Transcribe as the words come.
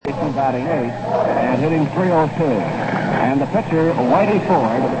baseman batting eighth and hitting .302. And the pitcher, Whitey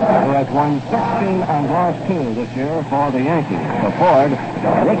Ford, who has won 16 and lost 2 this year for the Yankees. So Ford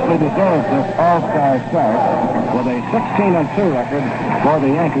richly deserves this all-star start with a 16-2 record for the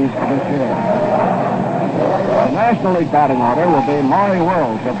Yankees this year. The National League batting order will be Maury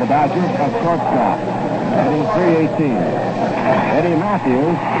Wills of the Dodgers at shortstop, hitting .318. Eddie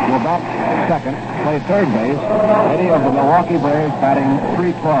Matthews will bat second, play third base. Eddie of the Milwaukee Braves batting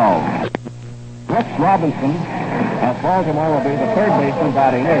 .312. Rex Robinson of Baltimore will be the third baseman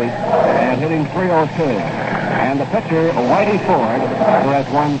batting eighth and hitting .302. And the pitcher, Whitey Ford, who has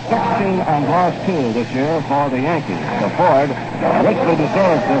won 16 and lost 2 this year for the Yankees. So Ford richly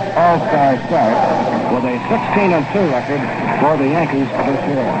deserves this all-star start with a 16-2 record for the Yankees this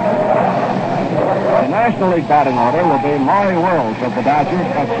year. The National League batting order will be Maury Wills of the Dodgers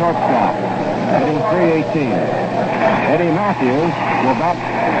at shortstop, hitting .318. Eddie Matthews will bat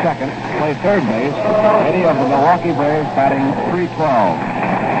second, play third base. Eddie of the Milwaukee Braves batting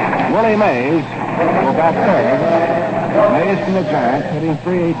 .312. Willie Mays will bat third. Mays from the Giants, hitting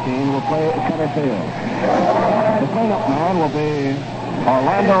 .318, will play center field. The cleanup man will be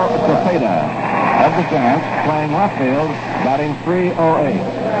Orlando Cepeda of the Giants, playing left field, batting .308.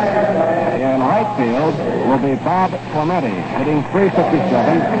 In right field will be Bob Clemente, hitting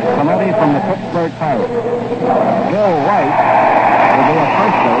 .357. Clemente from the Pittsburgh Pirates. Bill White will be at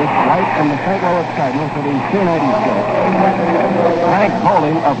first base. White from the St. Louis Cardinals, hitting .296. Hank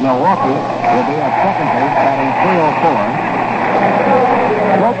Bowling of Milwaukee will be at second base, batting .304.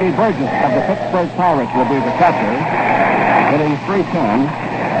 Smokey Burgess of the Pittsburgh Pirates will be the catcher, hitting .310.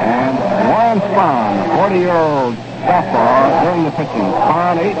 And Warren Spahn, 40-year-old softball, during the pitching.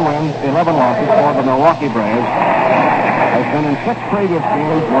 Spahn, 8 wins, 11 losses for the Milwaukee Braves. Has been in 6 previous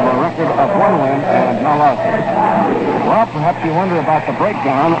games with a record of 1 win and no losses. Well, perhaps you wonder about the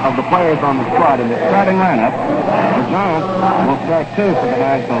breakdown of the players on the squad. In the starting lineup, the Giants will start 2 for the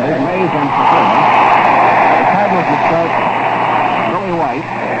National League, Mays and Cepeda. The Cardinals will start Billy White.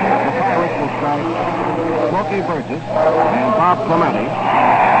 The Pirates will start Smokey Burgess and Bob Clemente.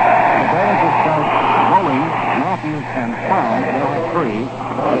 The Braves will start Bowling, Matthews, and Spahn. They'll have 3.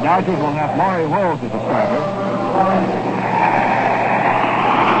 The Dodgers will have Maury Wills as a starter.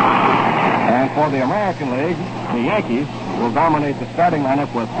 And for the American League, the Yankees will dominate the starting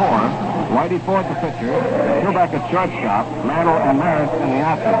lineup with 4. Whitey Ford, the pitcher. Trueback at shortstop. Mantle and Maris in the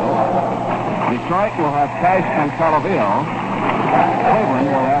outfield. Detroit will have Cash and Salavio. Cleveland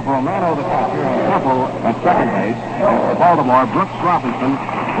will have Romano, the catcher, and Temple at second base. And for Baltimore, Brooks Robinson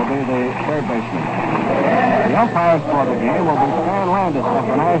will be the third baseman. The umpires for the game will be Stan Landis of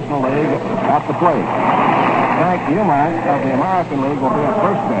the National League at the plate. Frank Newman of the American League will be at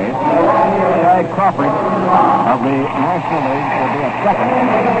first base. Shag Crawford of the National League will be at second.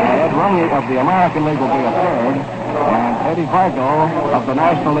 Ed Runge of the American League will be at third. And Eddie Vargo of the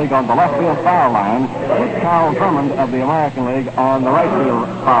National League on the left field foul line, with Carl Drummond of the American League on the right field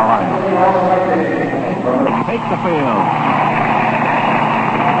foul line. Take the field.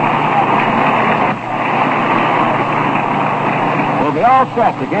 We'll be all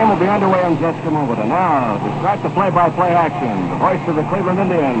set. The game will be underway in just a moment. And now, to start the play-by-play action, the voice of the Cleveland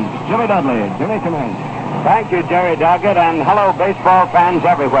Indians, Jimmy Dudley. Jimmy, come in. Thank you, Jerry Doggett, and hello, baseball fans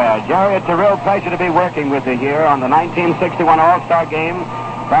everywhere. Jerry, it's a real pleasure to be working with you here on the 1961 All-Star Game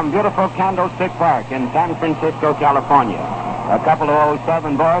from beautiful Candlestick Park in San Francisco, California. A couple of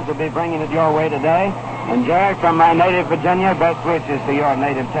 07 boys will be bringing it your way today. And, Jerry, from my native Virginia, best wishes to your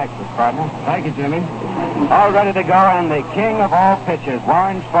native Texas, partner. Thank you, Jimmy. All ready to go, and the king of all pitchers,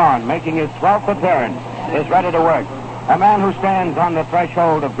 Warren Spahn, making his 12th appearance, is ready to work. A man who stands on the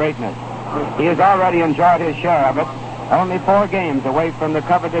threshold of greatness. He has already enjoyed his share of it, only 4 games away from the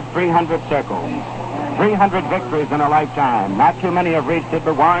coveted 300 circle. 300 victories in a lifetime. Not too many have reached it,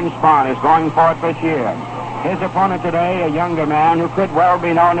 but Warren Spahn is going for it this year. His opponent today, a younger man who could well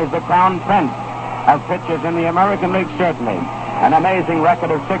be known as the Crown Prince of pitchers in the American League, certainly. An amazing record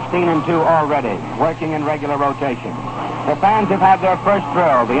of 16-2 already, working in regular rotation. The fans have had their first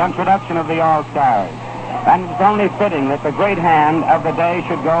thrill, the introduction of the All-Stars. And it's only fitting that the great hand of the day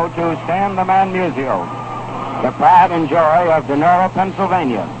should go to Stan the Man Musial, the pride and joy of Donora,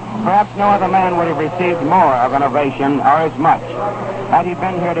 Pennsylvania. Perhaps no other man would have received more of an ovation or as much. Had he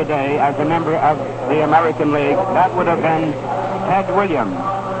been here today as a member of the American League, that would have been Ted Williams,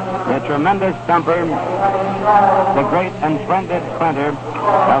 the tremendous thumper, the great and splendid sprinter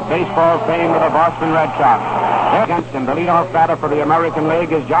of baseball fame of the Boston Red Sox. Against him, the leadoff batter for the American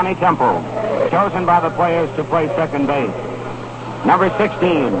League is Johnny Temple, chosen by the players to play second base. Number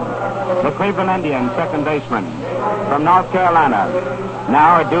 16, the Cleveland Indians second baseman. from North Carolina.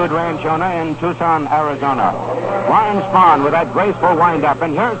 Now a Dude Ranch owner in Tucson, Arizona. Warren Spahn with that graceful windup.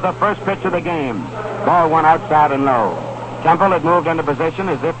 And here's the first pitch of the game. Ball one outside and low. Temple had moved into position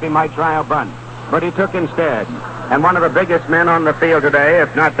as if he might try a bunt, but he took instead. And one of the biggest men on the field today,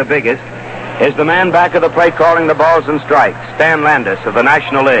 if not the biggest, is the man back of the plate calling the balls and strikes, Stan Landis of the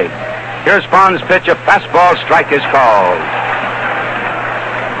National League. Here's Spahn's pitch. A fastball strike is called.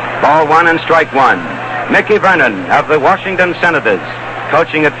 Ball one and strike one. Mickey Vernon of the Washington Senators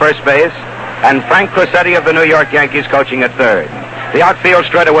coaching at first base, and Frank Crosetti of the New York Yankees coaching at third. The outfield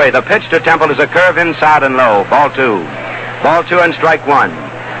straight away. The pitch to Temple is a curve inside and low. Ball two. Ball two and strike one.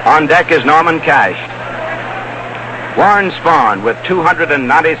 On deck is Norman Cash. Warren Spahn with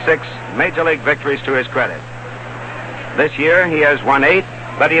 296 Major League victories to his credit. This year he has won 8,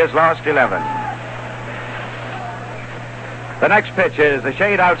 but he has lost 11. The next pitch is a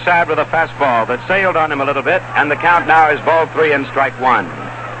shade outside with a fastball that sailed on him a little bit, and the count now is ball three and strike one.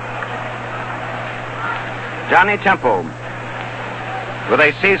 Johnny Temple with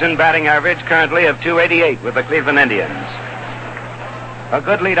a season batting average currently of .288 with the Cleveland Indians. A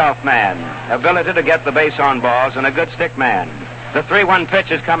good leadoff man, ability to get the base on balls, and a good stick man. The 3-1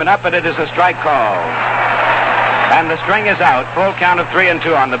 pitch is coming up, and it is a strike call. And the string is out. Full count of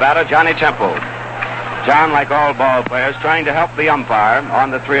 3-2 on the batter, Johnny Temple. John, like all ball players, trying to help the umpire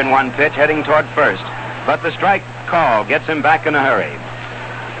on the 3-1 pitch, heading toward first. But the strike call gets him back in a hurry.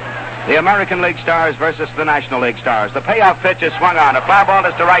 The American League Stars versus the National League Stars. The payoff pitch is swung on. A fly ball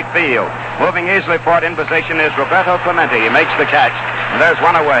is to right field. Moving easily for it in position is Roberto Clemente. He makes the catch, and there's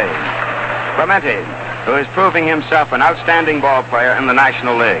one away. Clemente, who is proving himself an outstanding ball player in the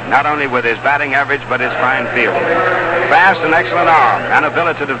National League, not only with his batting average, but his fine fielding. Fast and excellent arm, and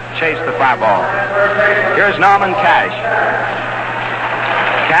ability to chase the fly ball. Here's Norman Cash.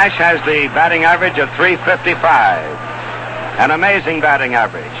 Cash has the batting average of .355. An amazing batting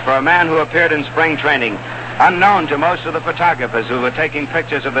average for a man who appeared in spring training, unknown to most of the photographers who were taking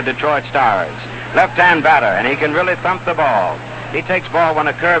pictures of the Detroit Stars. Left-hand batter, and he can really thump the ball. He takes ball when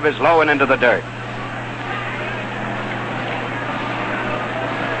a curve is low and into the dirt.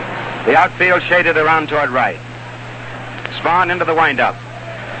 The outfield shaded around toward right. Spahn into the windup.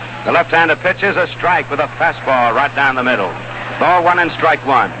 The left-hander pitches a strike with a fastball right down the middle. Ball one and strike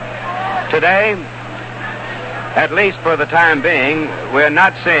one. Today, at least for the time being, we're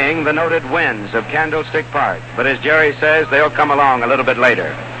not seeing the noted winds of Candlestick Park. But as Jerry says, they'll come along a little bit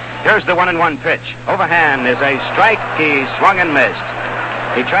later. Here's the 1-1 pitch. Overhand is a strike. He swung and missed.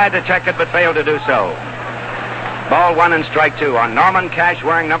 He tried to check it but failed to do so. Ball one and strike two on Norman Cash,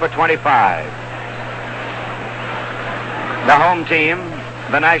 wearing number 25. The home team,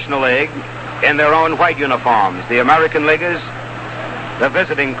 the National League, in their own white uniforms. The American Leaguers, the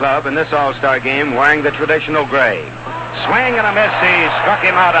visiting club in this all-star game, wearing the traditional gray. Swing and a miss. He struck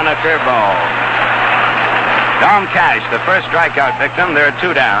him out on a curveball. Norm Cash, the first strikeout victim. There are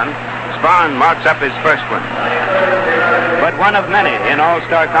two down. Spahn marks up his first one, but one of many in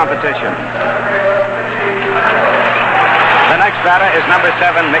all-star competition. The next batter is number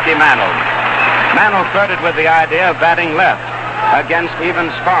 7, Mickey Mantle. Mantle flirted with the idea of batting left against even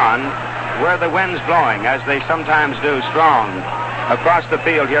Spahn, where the wind's blowing, as they sometimes do, strong across the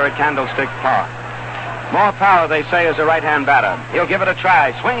field here at Candlestick Park. More power, they say, as a right-hand batter. He'll give it a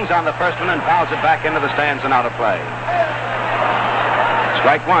try. Swings on the first one and fouls it back into the stands and out of play.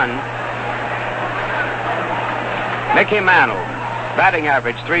 Strike one. Mickey Mantle, batting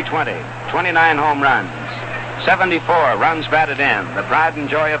average .320, 29 home runs, 74 runs batted in, the pride and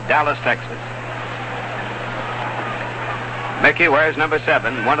joy of Dallas, Texas. Mickey wears number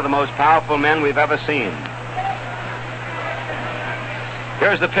 7, one of the most powerful men we've ever seen.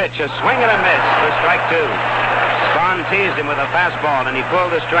 Here's the pitch, a swing and a miss for strike two. Spahn teased him with a fastball, and he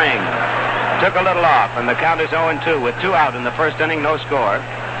pulled the string. Took a little off, and the count is 0-2 with 2 out in the first inning, no score.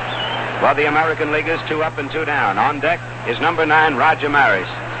 While the American Leaguers 2 up and 2 down. On deck is number 9, Roger Maris,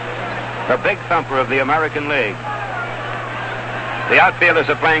 the big thumper of the American League. The outfielders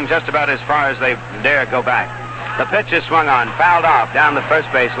are playing just about as far as they dare go back. The pitch is swung on, fouled off down the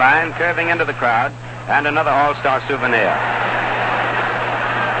first base line, curving into the crowd, and another all-star souvenir.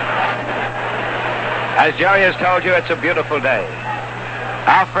 As Jerry has told you, it's a beautiful day.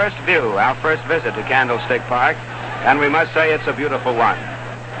 Our first view, our first visit to Candlestick Park, and we must say it's a beautiful one.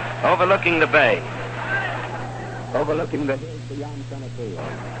 Overlooking the bay, overlooking the hills beyond center field.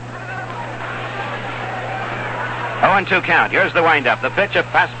 0-2 count. Here's the windup. The pitch, a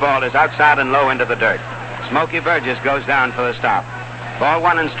fastball, is outside and low into the dirt. Smokey Burgess goes down for the stop. Ball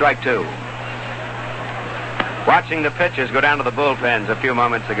one and strike two. Watching the pitchers go down to the bullpens a few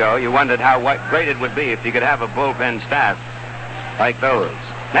moments ago, you wondered how great it would be if you could have a bullpen staff like those.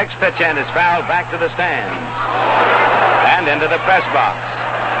 Next pitch in is fouled back to the stands and into the press box.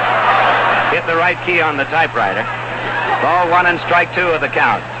 Hit the right key on the typewriter. Ball 1 and strike 2 of the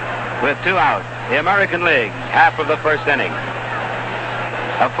count. With 2 out, the American League, half of the first inning.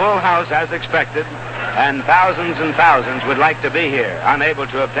 A full house as expected, and thousands would like to be here, unable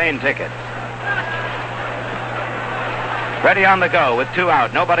to obtain tickets. Ready on the go with 2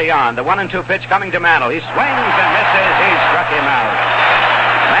 out, nobody on. The 1-2 pitch coming to Mantle. He swings and misses. He struck him out.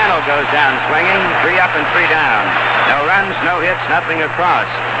 Mantle goes down swinging, 3 up and 3 down. No runs, no hits, nothing across.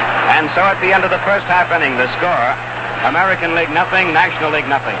 And so at the end of the first half inning, the score, American League nothing, National League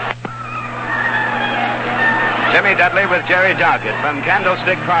nothing. Jimmy Dudley with Jerry Doggett from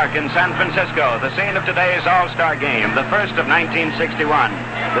Candlestick Park in San Francisco, the scene of today's All-Star Game, the first of 1961,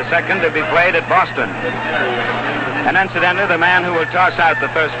 the second to be played at Boston. And incidentally, the man who will toss out the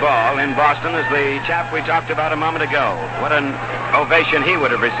first ball in Boston is the chap we talked about a moment ago. What an ovation he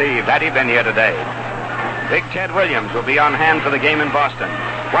would have received had he been here today. Big Ted Williams will be on hand for the game in Boston.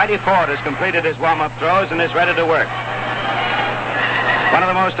 Whitey Ford has completed his warm-up throws and is ready to work. One of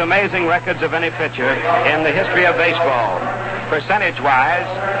the most amazing records of any pitcher in the history of baseball. Percentage-wise,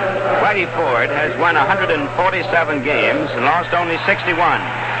 Whitey Ford has won 147 games and lost only 61.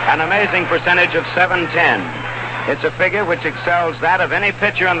 An amazing percentage of 710. It's a figure which excels that of any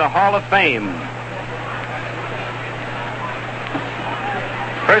pitcher in the Hall of Fame.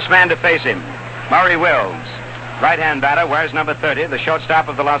 First man to face him, Murray Wills. Right-hand batter wears number 30, the shortstop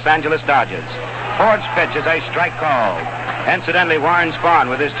of the Los Angeles Dodgers. Ford's pitch is a strike call. Incidentally, Warren Spahn,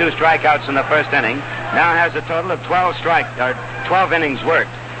 with his 2 strikeouts in the first inning, now has a total of 12 innings worked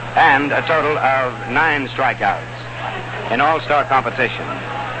and a total of 9 strikeouts in all-star competition.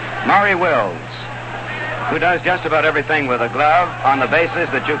 Murray Wills, who does just about everything with a glove on the bases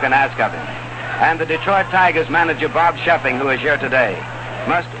that you can ask of him. And the Detroit Tigers manager Bob Sheffing, who is here today,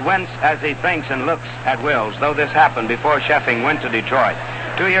 must wince as he thinks and looks at Wills, though this happened before Sheffing went to Detroit.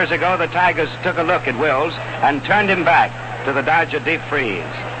 2 years ago, the Tigers took a look at Wills and turned him back to the Dodger deep freeze.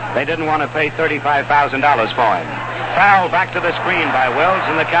 They didn't want to pay $35,000 for him. Foul back to the screen by Wills,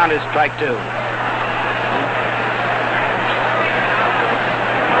 and the count is strike 2.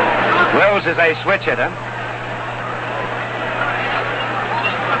 Wills is a switch hitter.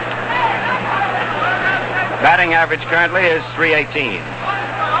 Batting average currently is .318.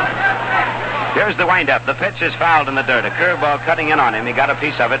 Here's the windup. The pitch is fouled in the dirt. A curveball cutting in on him. He got a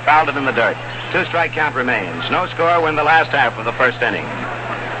piece of it, fouled it in the dirt. 2-strike count remains. No score when the last half of the first inning.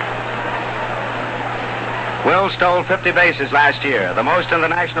 Wills stole 50 bases last year, the most in the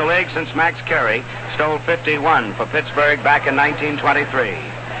National League since Max Carey stole 51 for Pittsburgh back in 1923.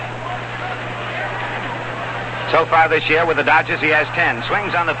 So far this year with the Dodgers, he has 10.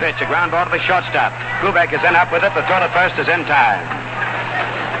 Swings on the pitch, a ground ball to the shortstop. Kubek is in up with it. The throw to first is in time.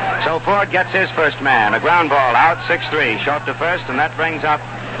 So Ford gets his first man. A ground ball out, 6-3, short to first, and that brings up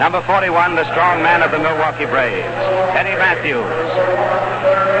number 41, the strong man of the Milwaukee Braves, Eddie Matthews,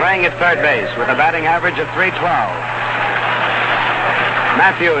 playing at third base with a batting average of .312.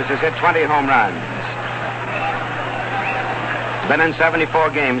 Matthews has hit 20 home runs. Been in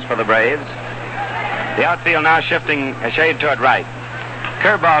 74 games for the Braves. The outfield now shifting a shade toward right.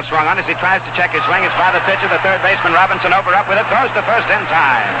 Curveball swung on as he tries to check his swing. It's by the pitcher, the third baseman Robinson, over up with it, throws to first in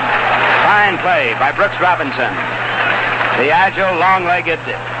time. Fine play by Brooks Robinson, the agile, long-legged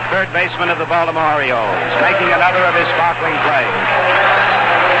third baseman of the Baltimore Orioles, making another of his sparkling plays.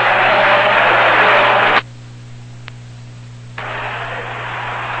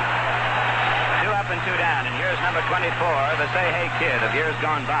 And here's number 24, the say-hey kid of years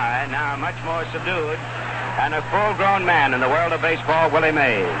gone by, now much more subdued, and a full-grown man in the world of baseball, Willie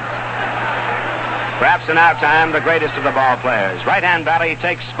Mays. Perhaps in our time, the greatest of the ball players. Right-hand batter, he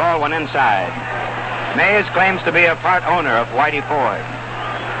takes ball 1 inside. Mays claims to be a part owner of Whitey Ford.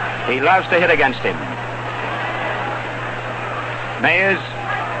 He loves to hit against him. Mays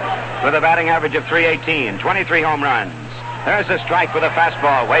with a batting average of .318, 23 home runs. There's a strike with a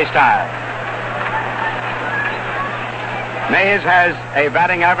fastball, waist high. Mays has a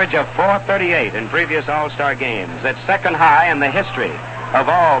batting average of .438 in previous All-Star games. That's second high in the history of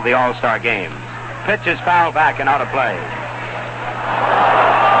all the All-Star games. Pitch is fouled back and out of play.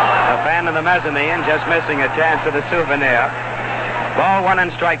 A fan in the mezzanine just missing a chance at a souvenir. Ball 1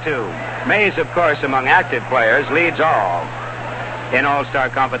 and strike 2. Mays, of course, among active players, leads all in All-Star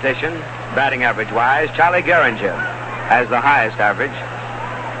competition, batting average-wise. Charlie Gehringer has the highest average.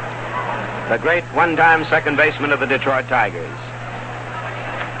 The great one-time second baseman of the Detroit Tigers.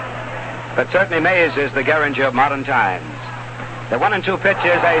 But certainly Mays is the Geringer of modern times. The 1-2 pitch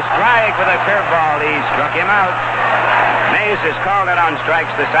is a strike with a curveball. He struck him out. Mays is called out on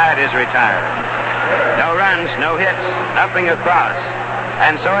strikes. The side is retired. No runs, no hits, nothing across.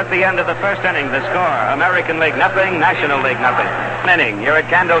 And so at the end of the first inning, the score, American League nothing, National League nothing. Inning here at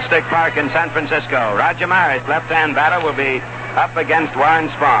Candlestick Park in San Francisco. Roger Maris, left-hand batter, will be up against Warren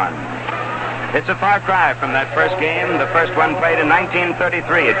Spahn. It's a far cry from that first game, the first one played in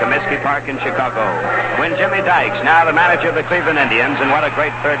 1933 at Comiskey Park in Chicago, when Jimmy Dykes, now the manager of the Cleveland Indians, and what a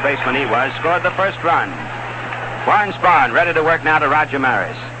great third baseman he was, scored the first run. Warren Spahn ready to work now to Roger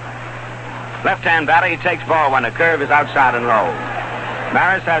Maris. Left-hand batter, he takes ball when the curve is outside and low.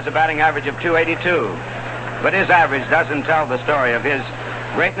 Maris has a batting average of .282, but his average doesn't tell the story of his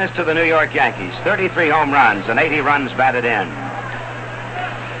greatness to the New York Yankees. 33 home runs and 80 runs batted in.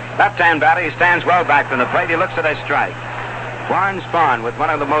 Left-hand batter, he stands well back from the plate. He looks at a strike. Warren Spahn with one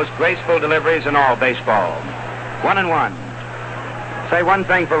of the most graceful deliveries in all baseball. 1-1. Say one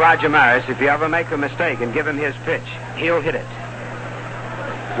thing for Roger Maris: if you ever make a mistake and give him his pitch, he'll hit it.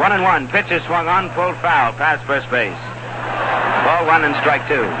 1-1. Pitch is swung on, pulled foul, past first base. Ball one and strike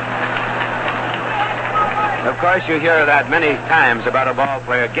two. Of course, you hear that many times about a ball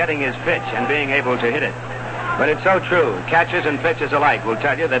player getting his pitch and being able to hit it. But it's so true. Catchers and pitchers alike will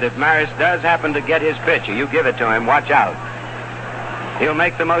tell you that if Maris does happen to get his pitch, or you give it to him, watch out. He'll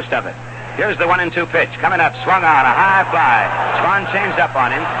make the most of it. Here's the 1-2 pitch. Coming up, swung on, a high fly. Spahn changed up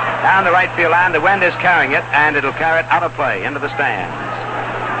on him. Down the right field line, the wind is carrying it, and it'll carry it out of play, into the stands.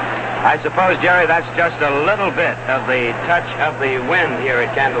 I suppose, Jerry, that's just a little bit of the touch of the wind here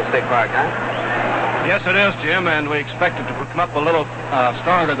at Candlestick Park, huh? Yes, it is, Jim, and we expect it to come up a little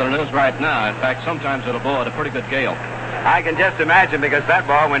stronger than it is right now. In fact, sometimes it'll blow at a pretty good gale. I can just imagine, because that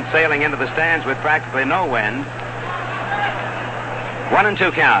ball went sailing into the stands with practically no wind.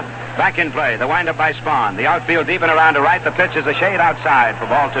 1-2 count. Back in play. The windup by Spahn. The outfield deep and around to right. The pitch is a shade outside for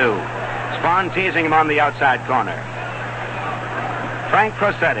ball two. Spahn teasing him on the outside corner. Frank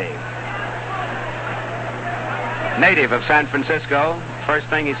Crosetti, native of San Francisco. First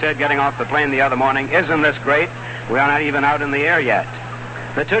thing he said getting off the plane the other morning: isn't this great? We are not even out in the air yet.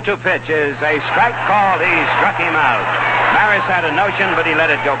 The 2-2 pitch is a strike called. He struck him out. Maris had a notion, but he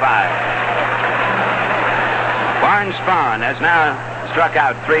let it go by. Warren Spahn has now struck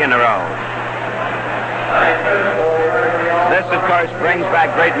out 3 in a row. This, of course, brings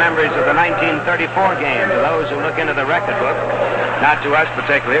back great memories of the 1934 game to those who look into the record book. Not to us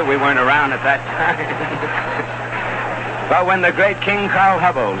particularly. We weren't around at that time. But when the great King Carl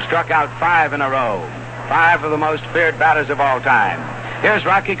Hubbell struck out 5 in a row, 5 of the most feared batters of all time. Here's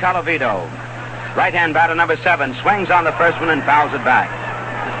Rocky Colavito. Right-hand batter number 7 swings on the first one and fouls it back.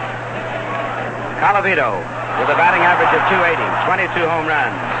 Colavito with a batting average of .280, 22 home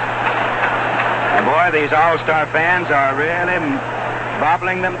runs. And boy, these all-star fans are really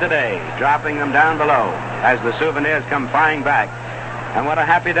bobbling them today, dropping them down below as the souvenirs come flying back. And what a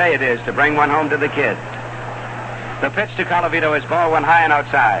happy day it is to bring one home to the kids. The pitch to Colavito is ball one high and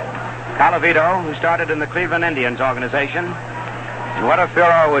outside. Colavito, who started in the Cleveland Indians organization, and what a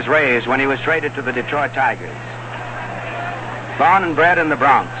furor was raised when he was traded to the Detroit Tigers. Born and bred in the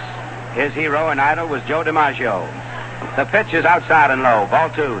Bronx, his hero and idol was Joe DiMaggio. The pitch is outside and low. Ball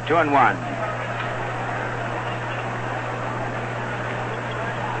two, 2-1.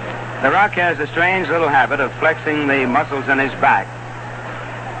 The Rock has a strange little habit of flexing the muscles in his back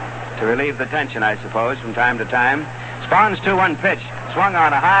to relieve the tension, I suppose, from time to time. Spahn's 2-1 pitch swung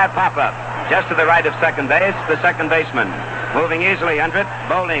on, a high pop-up just to the right of second base. The second baseman moving easily under it.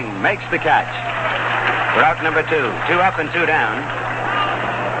 Bowling makes the catch. We're out number 2. 2 up and 2 down.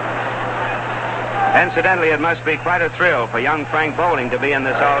 Incidentally, it must be quite a thrill for young Frank Bowling to be in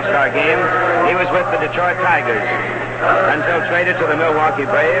this all-star game. He was with the Detroit Tigers until traded to the Milwaukee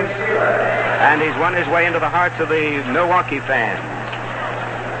Braves, and he's won his way into the hearts of the Milwaukee fans.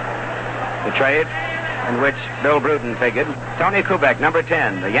 The trade in which Bill Bruton figured. Tony Kubek, number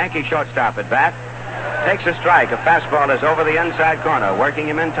 10, the Yankee shortstop at bat, takes a strike. A fastball is over the inside corner, working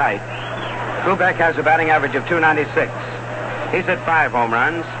him in tight. Kubek has a batting average of .296. He's hit 5 home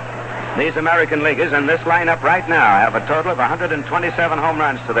runs. These American Leaguers in this lineup right now have a total of 127 home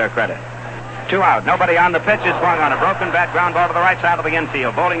runs to their credit. 2 out. Nobody on. The pitch is swung on. A broken bat ground ball to the right side of the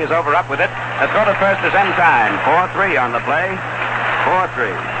infield. Bowling is over up with it. The throw to first is in time. 4-3 on the play.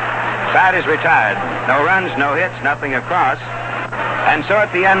 4-3. Side is retired. No runs, no hits, nothing across. And so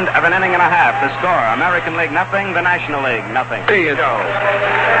at the end of an inning and a half, the score: American League nothing, the National League nothing. Here you go.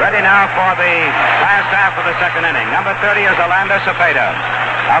 Ready now for the last half of the second inning. Number 30 is Orlando Cepeda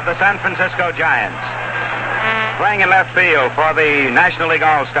of the San Francisco Giants. playing in left field for the National League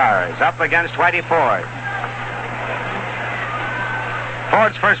All-Stars, up against Whitey Ford.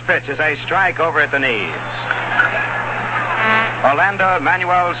 Ford's first pitch is a strike over at the knees. Orlando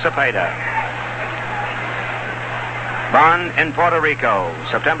Manuel Cepeda. Born in Puerto Rico,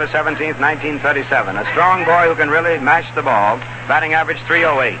 September 17th, 1937. A strong boy who can really mash the ball. Batting average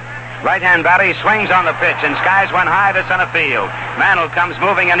 .308. Right-hand batter, he swings on the pitch and skies one high to center field. Mantle comes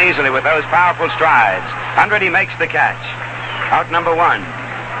moving in easily with those powerful strides. 100, he makes the catch. Out number one.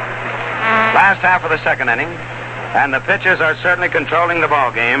 Last half of the second inning, and the pitchers are certainly controlling the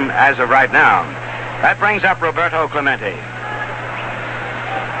ball game as of right now. That brings up Roberto Clemente.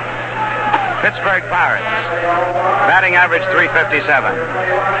 Pittsburgh Pirates. Batting average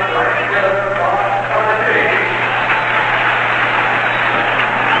 .357.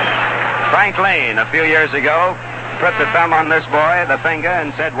 Frank Lane, a few years ago, put the thumb on this boy, the finger,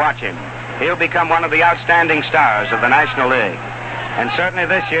 and said, watch him. He'll become one of the outstanding stars of the National League. And certainly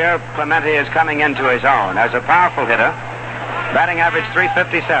this year, Clemente is coming into his own as a powerful hitter. Batting average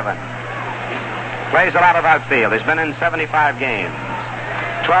 .357. Plays a lot of outfield. He's been in 75 games.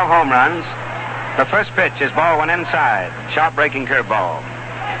 12 home runs. The first pitch is ball one inside. Sharp breaking curveball.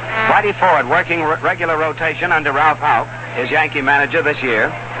 Whitey Ford, working regular rotation under Ralph Houck, his Yankee manager this year,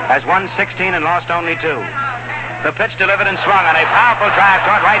 has won 16 and lost only 2. The pitch delivered and swung on a powerful drive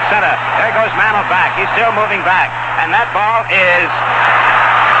toward right center. There goes Mantle back. He's still moving back. And that ball is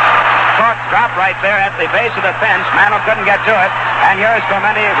dropped right there at the base of the fence. Mantle couldn't get to it. And here's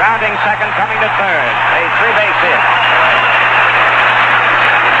Clemente rounding second, coming to third. A 3-base hit.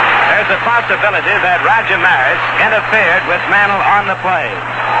 There's a possibility that Roger Maris interfered with Mantle on the play.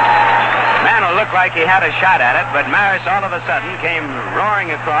 Mantle looked like he had a shot at it, but Maris all of a sudden came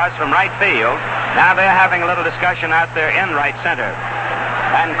roaring across from right field. Now they're having a little discussion out there in right center.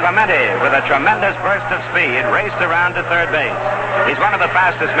 And Clemente, with a tremendous burst of speed, raced around to third base. He's one of the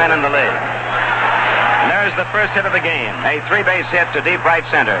fastest men in the league. And there's the first hit of the game, a 3-base hit to deep right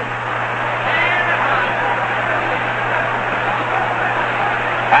center.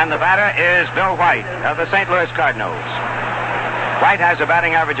 And the batter is Bill White of the St. Louis Cardinals. White has a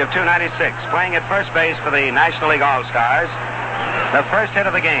batting average of .296, playing at first base for the National League All-Stars. The first hit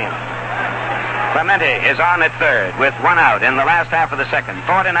of the game. Clemente is on at third with one out in the last half of the second.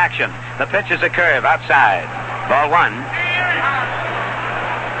 Ford in action. The pitch is a curve outside. Ball one.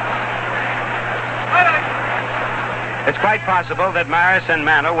 It's quite possible that Maris and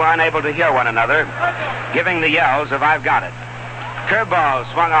Mantle were unable to hear one another, giving the yells of "I've got it."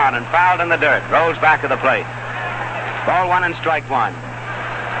 Curveball swung on and fouled in the dirt. Rolls back to the plate. Ball one and strike one.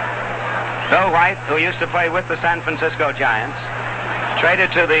 Bill White, who used to play with the San Francisco Giants,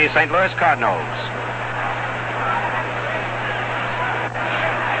 traded to the St. Louis Cardinals.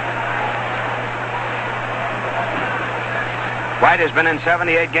 White has been in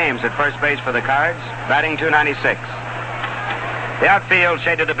 78 games at first base for the Cards, batting .296. The outfield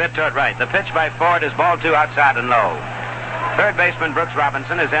shaded a bit toward right. The pitch by Ford is ball two outside and low. Third baseman Brooks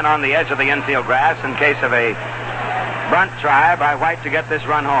Robinson is in on the edge of the infield grass in case of a bunt try by White to get this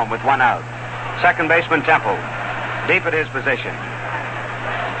run home with one out. Second baseman Temple, deep at his position.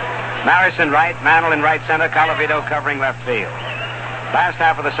 Maris in right, Mantle in right center, Colavito covering left field. Last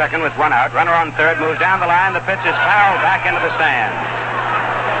half of the second with one out. Runner on third moves down the line. The pitch is fouled back into the stand.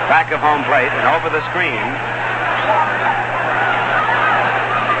 Back of home plate and over the screen.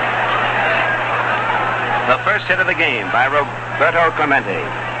 The first hit of the game by Roberto Clemente.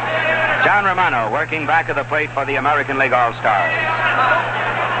 John Romano working back of the plate for the American League All-Stars.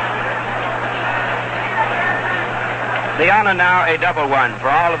 The honor now a double one for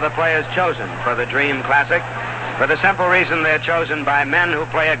all of the players chosen for the Dream Classic, for the simple reason they're chosen by men who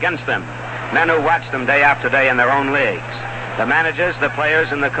play against them, men who watch them day after day in their own leagues. The managers, the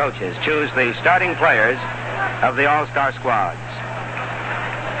players, and the coaches choose the starting players of the All-Star squads.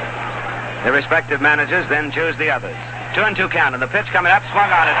 The respective managers then choose the others. 2-2 count, and the pitch coming up,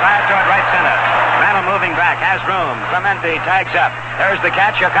 swung on it, drive toward right center. Mantle moving back, has room. Clemente tags up. There's the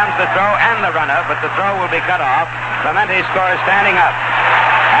catch, here comes the throw and the runner, but the throw will be cut off. Clemente scores standing up.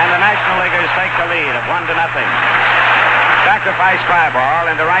 And the National Leaguers take the lead of 1-0. Sacrifice fly ball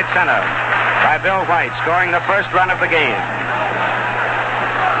into right center by Bill White, scoring the first run of the game.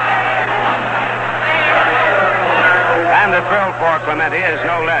 And the thrill for Clemente is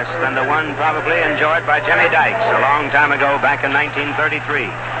no less than the one probably enjoyed by Jimmy Dykes a long time ago back in 1933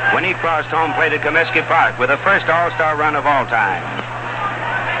 when he crossed home plate at Comiskey Park with the first All-Star run of all time.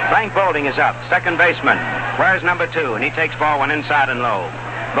 Frank Bolding is up, second baseman. Where's number two? And he takes ball one inside and low.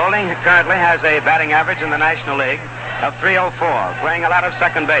 Bolding currently has a batting average in the National League of .304, playing a lot of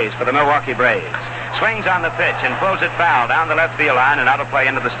second base for the Milwaukee Braves. swings on the pitch and pulls it foul down the left field line and out of play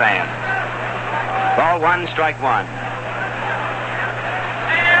into the stand. Ball one, strike one.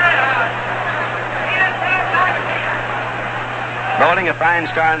 Bowling a fine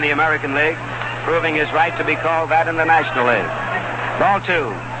star in the American League, proving his right to be called that in the National League. Ball two,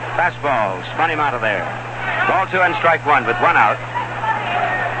 fastball, spun him out of there. Ball two and strike one with one out.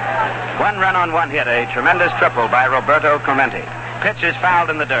 1 run on 1 hit, a tremendous triple by Roberto Clemente. Pitch is fouled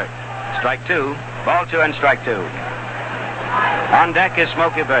in the dirt. Strike two, ball two and strike two. On deck is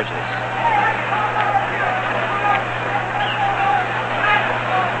Smokey Burgess.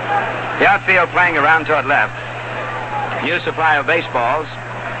 The outfield playing around toward left. New supply of baseballs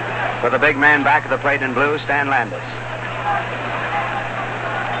for the big man back of the plate in blue, Stan Landis.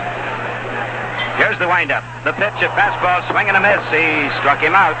 Here's the windup. The pitch, a fastball, swing and a miss. He struck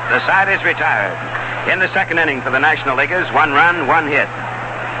him out. The side is retired. In the second inning for the National Leaguers, 1 run, 1 hit.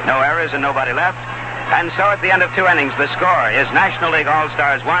 No errors and nobody left. And so at the end of 2 innings, the score is National League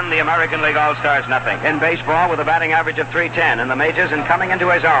All-Stars 1, the American League All-Stars nothing. In baseball with a batting average of .310 in the majors and coming into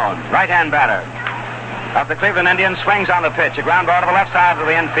his own. Right-hand batter of the Cleveland Indians swings on the pitch. A ground ball to the left side of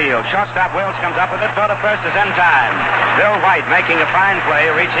the infield. Shortstop Wills comes up with it. Throw to first is in time. Bill White making a fine play,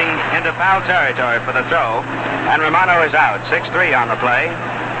 reaching into foul territory for the throw. And Romano is out. 6-3 on the play.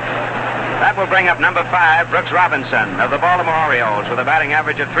 That will bring up number 5, Brooks Robinson of the Baltimore Orioles with a batting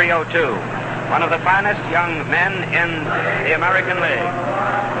average of .302. One of the finest young men in the American League.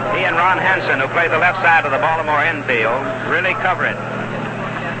 He and Ron Hansen, who play the left side of the Baltimore infield, really cover it.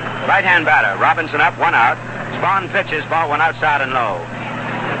 Right-hand batter, Robinson up, 1 out. Spahn pitches, ball 1 outside and low.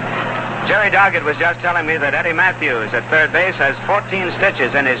 Jerry Doggett was just telling me that Eddie Matthews at third base has 14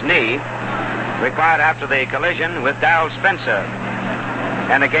 stitches in his knee, required after the collision with Darrell Spencer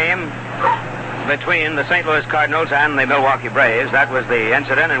in a game between the St. Louis Cardinals and the Milwaukee Braves. That was the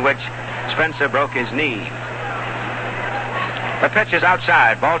incident in which Spencer broke his knee. The pitch is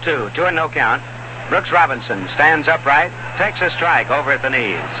outside, ball 2, 2 and no count. Brooks Robinson stands upright, takes a strike over at the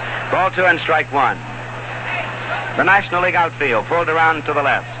knees. Ball 2 and strike 1. The National League outfield pulled around to the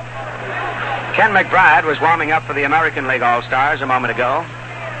left. Ken McBride was warming up for the American League All-Stars a moment ago.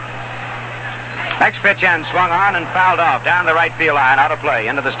 Next pitch in, swung on and fouled off down the right field line, out of play,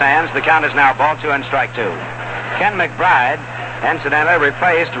 into the stands. The count is now ball 2 and strike 2. Ken McBride, incidentally,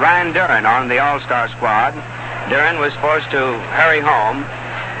 replaced Ryan Duran on the All-Star squad. Duran was forced to hurry home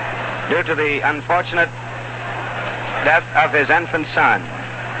due to the unfortunate death of his infant son.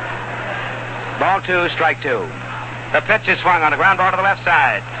 Ball 2, strike 2. The pitch is swung on a ground ball to the left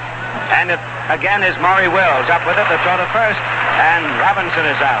side. And it again is Maury Wills up with it. The throw to first, and Robinson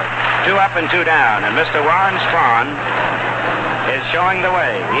is out. 2 up and 2 down. And Mr. Warren Spahn is showing the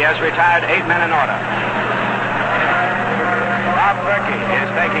way. He has retired 8 men in order. Bob Berkey is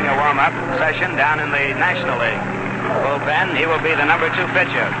taking a warm-up session down in the National League bullpen. He will be the number 2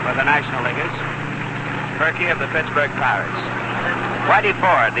 pitcher for the National Leaguers. Berkey of the Pittsburgh Pirates. Whitey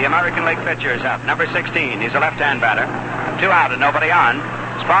Ford, the American League pitcher, is up. Number 16. He's a left-hand batter. 2 out and nobody on.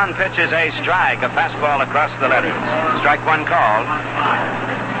 Spahn pitches a strike, a fastball across the letters. Strike 1 called.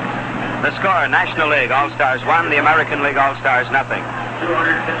 The score, National League All-Stars 1, the American League All-Stars nothing.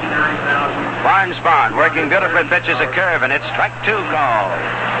 Warren Spahn working beautifully, pitches a curve, and it's strike 2 called.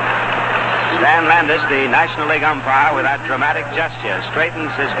 Stan Landis, the National League umpire, with that dramatic gesture,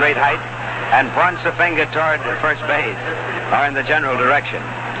 straightens his great height and points a finger toward first base, or in the general direction.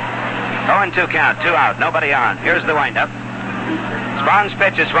 0-2 count, 2 out, nobody on. Here's the windup. Spahn's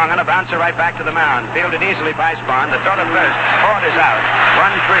pitch is swung on a bouncer right back to the mound. Fielded easily by Spahn. The throw to first. Ford is out.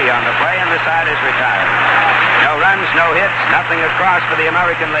 1-3 on the play, and the side is retired. No runs, no hits, nothing across for the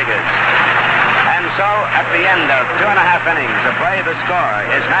American Leaguers. And so, at the end of 2.5 innings of play, the score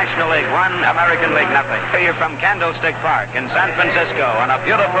is National League 1, American League nothing. Here from Candlestick Park in San Francisco on a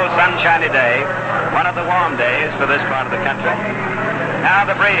beautiful sunshiny day, one of the warm days for this part of the country. Now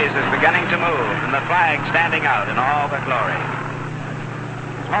the breeze is beginning to move, and the flag standing out in all their glory.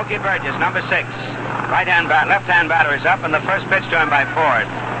 Smokey Burgess, number 6. Left-hand batter is up, and the first pitch to him by Ford.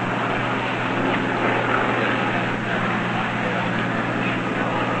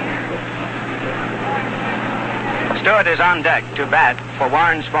 Stewart is on deck to bat for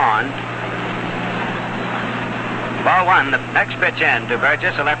Warren Spahn. Ball 1, the next pitch in to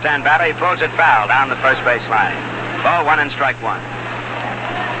Burgess, a left-hand batter. He pulls it foul down the first base line. Ball 1 and strike 1.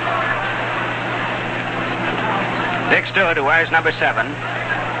 Dick Stewart, who wears number 7,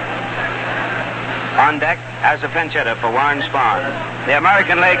 on deck as a pinch hitter for Warren Spahn. The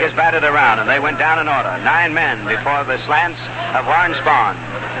American League has batted around, and they went down in order. 9 men before the slants of Warren Spahn.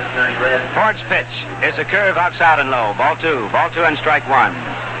 Ford's pitch is a curve outside and low. Ball 2 and strike 1.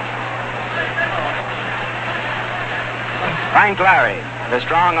 Frank Larry, the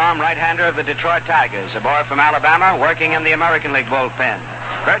strong-arm right-hander of the Detroit Tigers, a boy from Alabama working in the American League bullpen.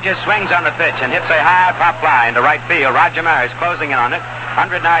 Burgess swings on the pitch and hits a high pop fly into right field. Roger Maris closing in on it.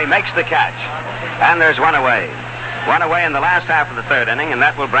 100 now, he makes the catch. And there's one away. One away in the last half of the third inning, and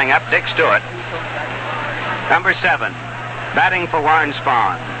that will bring up Dick Stewart. Number 7, batting for Warren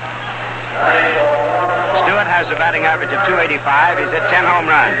Spahn. Stewart has a batting average of 285. He's hit 10 home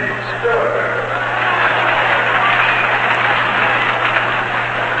runs.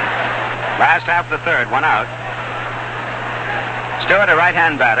 Last half of the third, one out. Stewart, a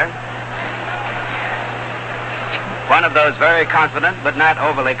right-hand batter. One of those very confident but not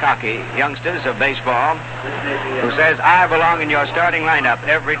overly cocky youngsters of baseball who says, I belong in your starting lineup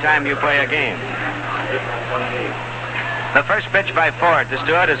every time you play a game. The first pitch by Ford to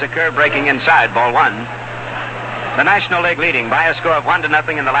Stewart is a curve breaking inside, ball 1. The National League leading by a score of 1-0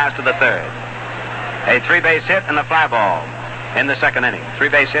 in the last of the third. A 3-base hit and a fly ball in the second inning.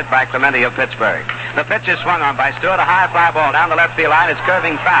 3-base hit by Clemente of Pittsburgh. The pitch is swung on by Stewart, a high fly ball down the left field line. It's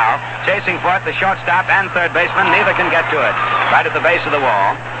curving foul. Chasing for it, the shortstop and third baseman. Neither can get to it. Right at the base of the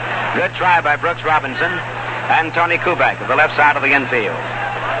wall. Good try by Brooks Robinson and Tony Kubek of the left side of the infield.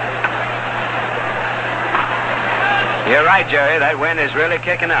 You're right, Jerry. That wind is really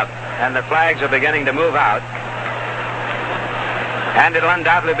kicking up, and the flags are beginning to move out. And it'll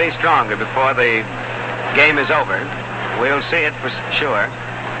undoubtedly be stronger before the game is over. We'll see it for sure.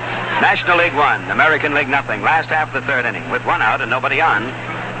 National League 1, American League nothing. Last half of the third inning with one out and nobody on.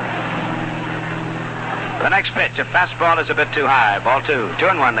 The next pitch, a fastball is a bit too high. Ball 2.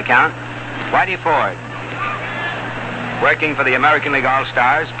 2-1 the count. Whitey Ford working for the American League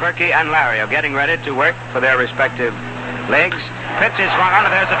All-Stars. Perky and Larry are getting ready to work for their respective leagues. Pitch is swung on.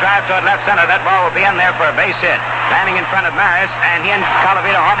 There's a drive toward left center. That ball will be in there for a base hit. Landing in front of Maris, and he and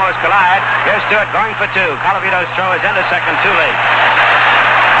Colavito almost collide. Here's Stewart going for 2. Colavito's throw is into second, too late.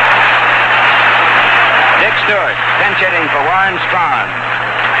 Dick Stewart pinch hitting for Warren Spahn.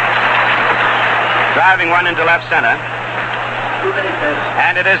 Driving one into left center.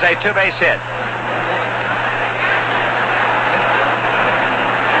 And it is a 2-base hit.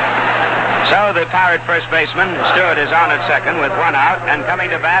 So the Pirate first baseman, Stewart, is on at second with one out, and coming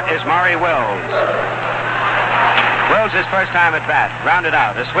to bat is Maury Wills. Wills' first time at bat, grounded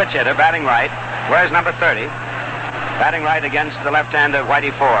out, a switch hitter, batting right. Where's number 30? Batting right against the left-hander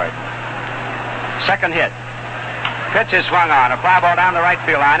Whitey Ford. Second hit. Pitch is swung on, a fly ball down the right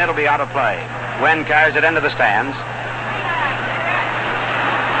field line. It'll be out of play. Wynn carries it into the stands.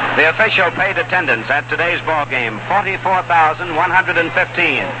 The official paid attendance at today's ball game, 44,115.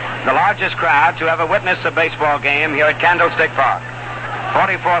 The largest crowd to ever witness a baseball game here at Candlestick Park.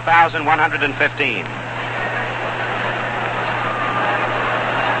 44,115.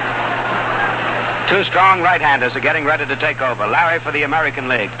 Two strong right-handers are getting ready to take over. Larry for the American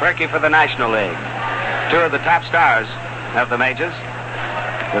League, Perky for the National League. Two of the top stars of the majors,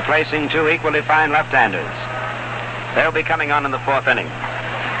 replacing two equally fine left-handers. They'll be coming on in the fourth inning.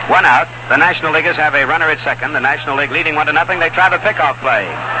 One out. The National Leaguers have a runner at second. The National League leading 1-0. They try the pickoff play.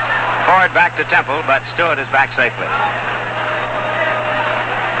 Ford back to Temple, but Stewart is back safely.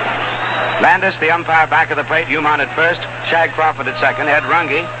 Landis, the umpire, back of the plate. Umon at first. Shag Crawford at second. Ed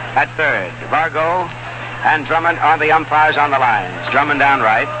Runge at third. Vargo and Drummond are the umpires on the lines. Drummond down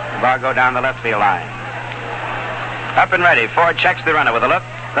right. Vargo down the left field line. Up and ready. Ford checks the runner with a look.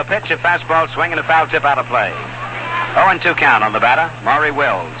 The pitch, a fastball swing and a foul tip out of play. 0-2 count on the batter, Maury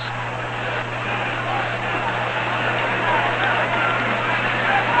Wills.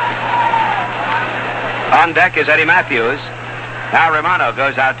 On deck is Eddie Matthews. Now Romano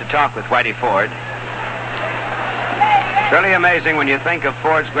goes out to talk with Whitey Ford. It's really amazing when you think of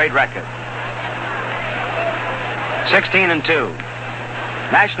Ford's great record. 16-2.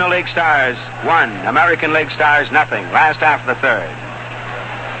 National League Stars 1, American League Stars nothing. Last half of the third.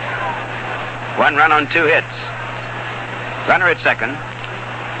 One run on 2 hits. Runner at second.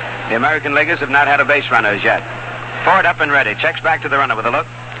 The American Leaguers have not had a base runner as yet. Ford up and ready. Checks back to the runner with a look.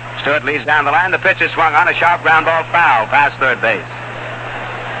 Stewart leads down the line. The pitch is swung on. A sharp ground ball foul past third base.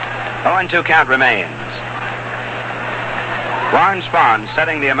 0-2 count remains. Warren Spahn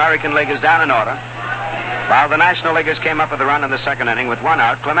setting the American Leaguers down in order. While the National Leaguers came up with a run in the second inning with one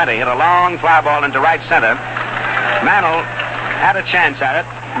out, Clemente hit a long fly ball into right center. Mantle had a chance at it.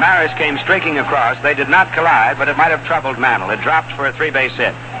 Maris came streaking across. They did not collide, but it might have troubled Mantle. It dropped for a 3-base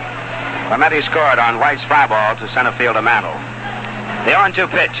hit. Clemente scored on White's fly ball to center fielder Mantle. The 0-2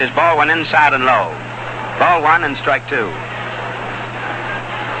 pitch is ball 1 inside and low. Ball 1 and strike 2.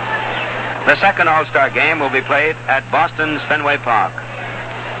 The second All-Star game will be played at Boston's Fenway Park.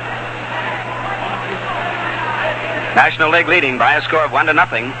 National League leading by a score of 1-0.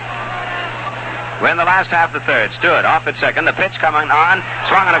 We're in the last half of the third. Stewart off at second. The pitch coming on.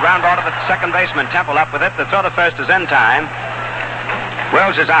 Swung on a ground ball to the second baseman. Temple up with it. The throw to first is in time.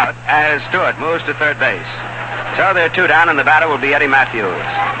 Wills is out as Stewart moves to third base. So there are 2 down, and the batter will be Eddie Matthews.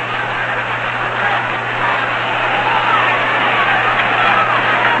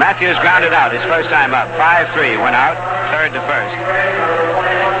 Matthews grounded out his first time up. 5-3 went out. Third to first.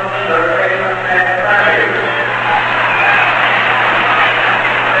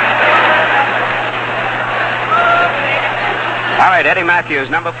 All right, Eddie Matthews,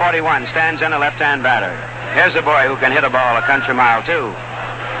 number 41, stands in a left-hand batter. Here's a boy who can hit a ball a country mile, too.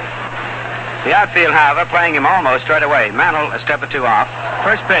 The outfield, however, playing him almost straight away. Mantle a step or 2 off.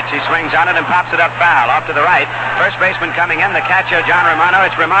 First pitch, he swings on it and pops it up foul, off to the right. First baseman coming in, the catcher, John Romano.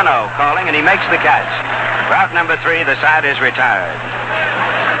 It's Romano calling, and he makes the catch. Route number 3, the side is retired.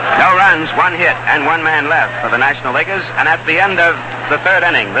 No runs, 1 hit, and 1 man left for the National Leaguers. And at the end of the third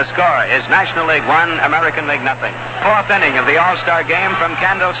inning, the score is National League 1, American League 0. Fourth inning of the All-Star game from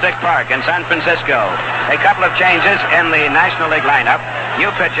Candlestick Park in San Francisco. A couple of changes in the National League lineup. New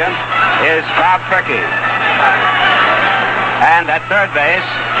pitcher is Bob Perky. And at third base,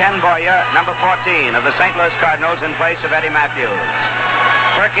 Ken Boyer, number 14 of the St. Louis Cardinals, in place of Eddie Matthews.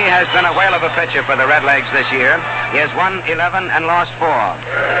 Perky has been a whale of a pitcher for the Redlegs this year. He has won 11 and lost 4.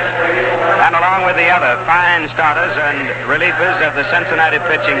 And along with the other fine starters and relievers of the Cincinnati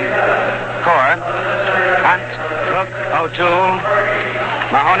pitching corps, Hunt, Cook, O'Toole,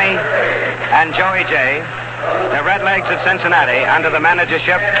 Mahoney, and Joey J., the Redlegs at Cincinnati, under the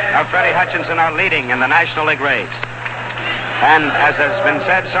managership of Freddie Hutchinson, are leading in the National League race. And as has been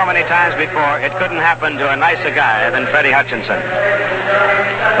said so many times before, it couldn't happen to a nicer guy than Freddie Hutchinson.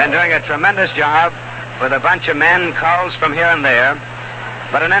 Been doing a tremendous job with a bunch of men, calls from here and there,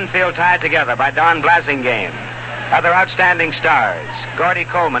 but an infield tied together by Don Blasingame. Other outstanding stars, Gordy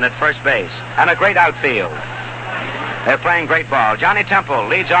Coleman at first base, and a great outfield. They're playing great ball. Johnny Temple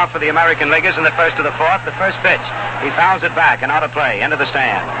leads off for the American Leaguers in the first of the fourth. The first pitch, he fouls it back and out of play, into the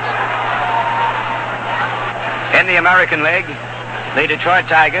stands. In the American League, the Detroit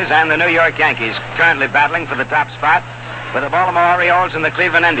Tigers and the New York Yankees currently battling for the top spot, with the Baltimore Orioles and the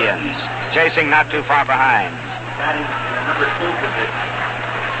Cleveland Indians chasing not too far behind. Batting in the number 2 position.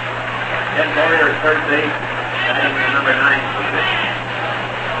 Ken Boyer at third base, batting in the number 9 position.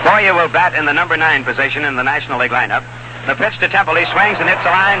 Boyer will bat in the number 9 position in the National League lineup. The pitch to Temple. He swings and hits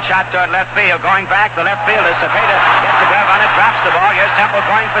a line shot toward left field. Going back, the left fielder, Cepeda, gets a glove on it, drops the ball. Here's Temple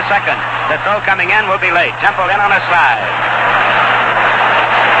going for second. The throw coming in will be late. Temple in on a slide.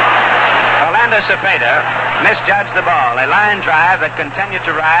 Orlando Cepeda misjudged the ball. A line drive that continued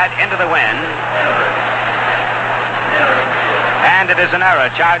to ride into the wind. And it is an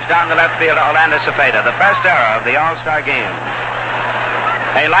error charged down the left fielder, Orlando Cepeda. The first error of the All-Star game.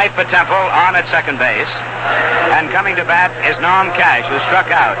 A light for Temple on at second base. And coming to bat is Norm Cash, who struck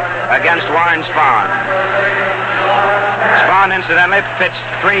out against Warren Spahn. Spahn, incidentally, pitched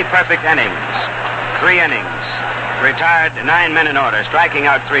 3 perfect innings. 3 innings. Retired 9 men in order, striking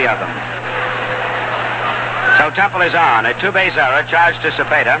out 3 of them. So Temple is on. A 2-base error charged to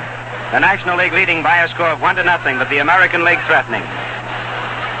Cepeda. The National League leading by a score of 1-0, but the American League threatening.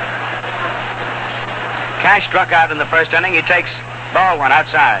 Cash struck out in the first inning. He takes ball 1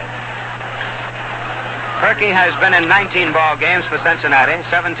 outside. Perky has been in 19 ball games for Cincinnati,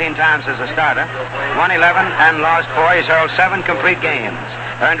 17 times as a starter, won 11 and lost 4. He's hurled 7 complete games,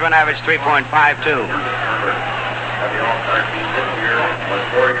 earned run average 3.52.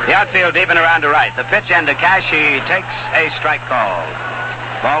 The outfield deep and around to right. The pitch end to Cash. He takes a strike call.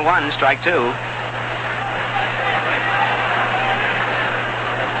 Ball 1, strike 2.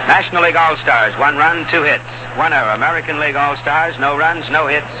 National League All-Stars, 1 run, 2 hits, 1 error. American League All-Stars, no runs, no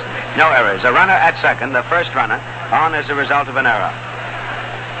hits, no errors. A runner at second, the first runner, on as a result of an error.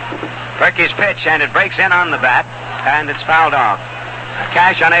 Perky's pitch, and it breaks in on the bat, and it's fouled off.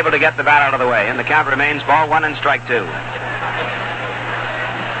 Cash unable to get the bat out of the way, and the count remains ball 1 and strike 2.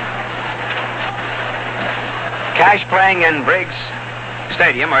 Cash, playing in Briggs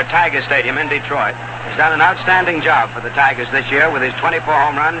Stadium, or Tiger Stadium in Detroit, has done an outstanding job for the Tigers this year with his 24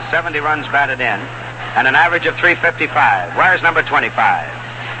 home runs, 70 runs batted in, and an average of 355. Where's number 25?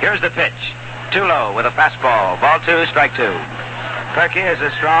 Here's the pitch. Too low with a fastball. Ball 2, strike 2. Perky is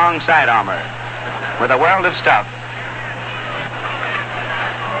a strong side armor with a world of stuff.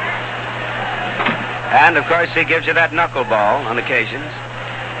 And, of course, he gives you that knuckleball on occasions.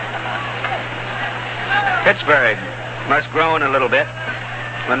 Pittsburgh must groan a little bit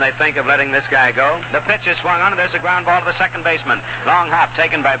when they think of letting this guy go. The pitch is swung on, and there's a ground ball to the second baseman. Long hop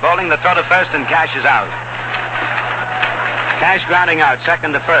taken by Bowling. The throw to first, and Cash is out. Cash grounding out,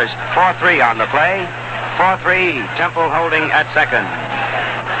 second to first. 4-3 on the play. 4-3, Temple holding at second.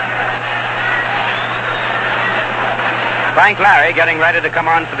 Frank Larry getting ready to come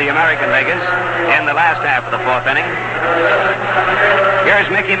on for the American Leaguers in the last half of the fourth inning. Here's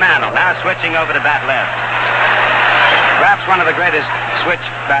Mickey Mantle, now switching over to bat left. Perhaps one of the greatest switch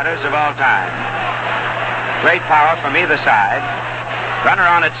batters of all time. Great power from either side. Runner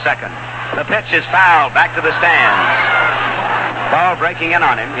on at second. The pitch is fouled, back to the stands. Ball breaking in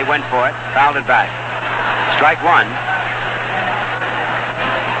on him. He went for it, fouled it back. Strike one.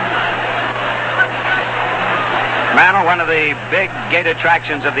 Mantle, one of the big gate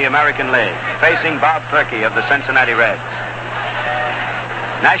attractions of the American League, facing Bob Perky of the Cincinnati Reds.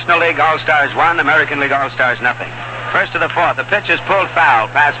 National League All-Stars 1, American League All-Stars nothing. First to the fourth, the pitch is pulled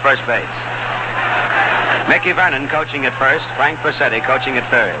foul past first base. Mickey Vernon coaching at first, Frank Passetti coaching at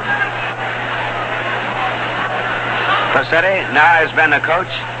third. Passetti now has been a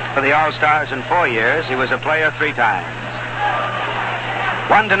coach for the All-Stars in 4 years. He was a player 3 times.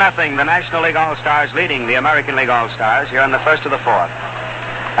 1-0, the National League All-Stars leading the American League All-Stars here in the first of the fourth.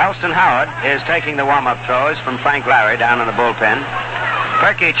 Elston Howard is taking the warm-up throws from Frank Larry down in the bullpen.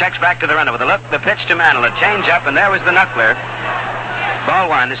 Perky checks back to the runner with a look. The pitch to Mantle, a change-up, and there was the knuckler. Ball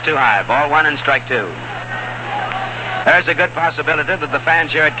one is too high. Ball one and strike two. There's a good possibility that the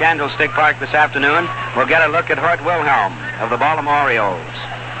fans here at Candlestick Park this afternoon will get a look at Hort Wilhelm of the Baltimore Orioles.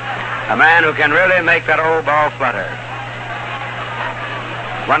 A man who can really make that old ball flutter.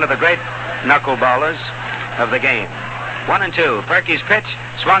 One of the great knuckleballers of the game. 1-2. Perky's pitch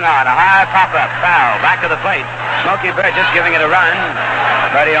swung on. A high pop-up. Foul. Back of the plate. Smokey Burgess giving it a run.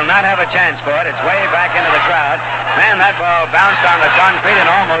 But he'll not have a chance for it. It's way back into the crowd. Man, that ball bounced on the concrete and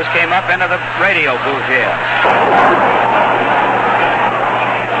almost came up into the radio booth here.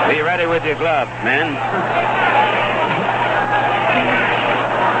 Be ready with your glove, men.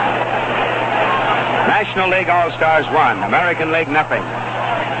 National League All-Stars 1. American League nothing.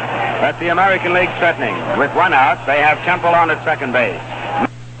 But the American League threatening. With one out, they have Temple on at second base.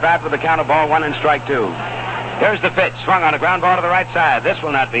 Bat with the count of ball one and strike two. Here's the pitch. Swung on a ground ball to the right side. This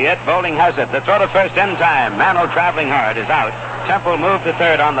will not be it. Bowling has it. The throw to first in time. Mantle traveling hard is out. Temple moved to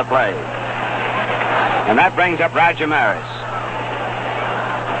third on the play. And that brings up Roger Maris.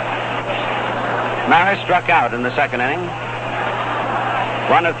 Maris struck out in the second inning.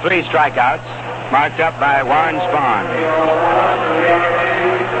 One of 3 strikeouts marked up by Warren Spahn.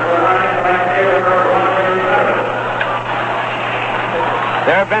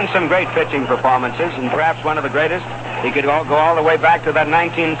 There have been some great pitching performances, and perhaps one of the greatest. He could go all the way back to that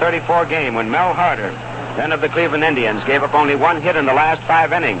 1934 game when Mel Harder, then of the Cleveland Indians, gave up only 1 hit in the last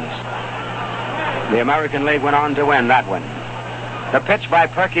 5 innings. The American League went on to win that one. The pitch by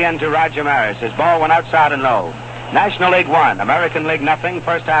Perky into Roger Maris. His ball went outside and low. National League 1, American League nothing.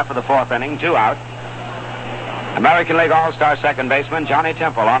 First half of the fourth inning, 2 out. American League All-Star second baseman Johnny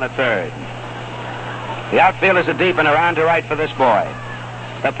Temple on at third. The outfield is a deep and around to right for this boy.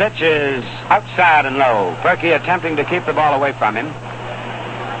 The pitch is outside and low. Perky attempting to keep the ball away from him.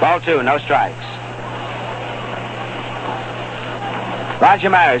 Ball 2, no strikes.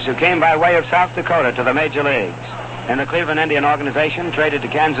 Roger Maris, who came by way of South Dakota to the major leagues in the Cleveland Indian organization, traded to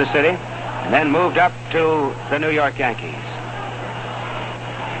Kansas City, and then moved up to the New York Yankees.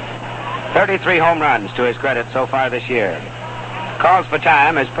 33 home runs to his credit so far this year. Calls for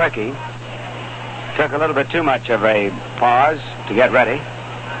time as Perky took a little bit too much of a pause to get ready.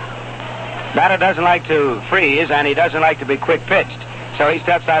 Batter doesn't like to freeze, and he doesn't like to be quick pitched. So he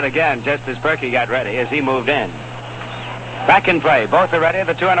steps out again just as Perky got ready, as he moved in. Back in play. Both are ready.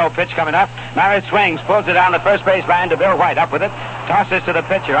 The 2-0 pitch coming up. Maris swings, pulls it down the first base line to Bill White. Up with it. Tosses to the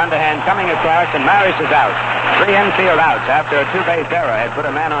pitcher. Underhand coming across, and Maris is out. 3 infield outs after a 2-base error had put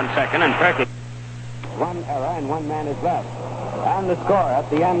a man on second, and Perky. 1 error and 1 man is left. And the score at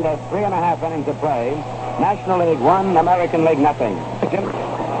the end of 3.5 innings of play. National League 1, American League nothing.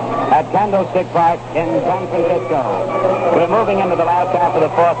 At Candlestick Park in San Francisco. We're moving into the last half of the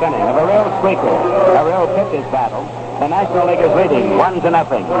fourth inning of a real squeaker, a real pitcher's battle. The National League is leading 1-0.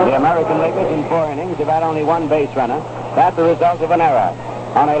 The American Leaguers in 4 innings have had only 1 base runner. That's the result of an error.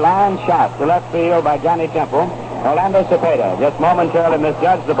 On a line shot to left field by Johnny Temple, Orlando Cepeda just momentarily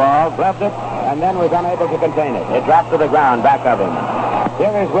misjudged the ball, gloved it, and then was unable to contain it. It dropped to the ground back of him.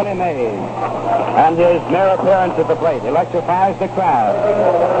 Here is Willie Mays, and his mere appearance at the plate electrifies the crowd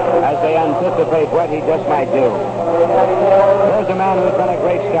as they anticipate what he just might do. Here's a man who's been a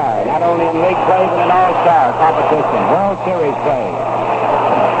great star, not only in league play, but in all-star competition, World Series play.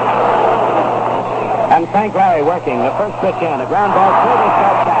 And Frank Larry working. The first pitch in. A ground ball through the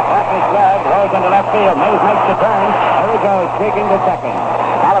shortstop. Off his glove. Rolls into left field. Mays makes the turn. A he goes, streaking to second.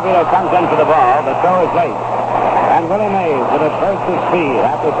 Colavito comes in for the ball. The throw is late. And Willie Mays with a burst of speed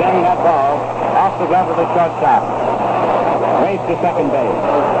after seeing that ball off the glove of the shortstop. Race to second base.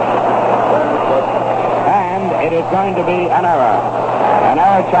 And it is going to be an error. An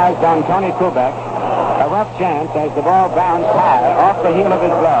error charged on Tony Kubek. A rough chance as the ball bounced high off the heel of his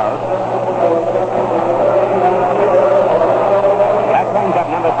glove. That brings up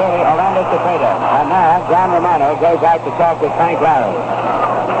number 30, Orlando Cepeda. And now John Romano goes out to talk with Frank Larry.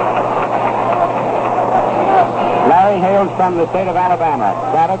 Larry hails from the state of Alabama,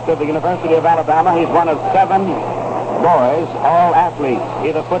 product of the University of Alabama. He's one of 7 boys, all athletes,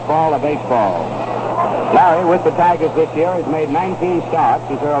 either football or baseball. Larry, with the Tigers this year, has made 19 starts.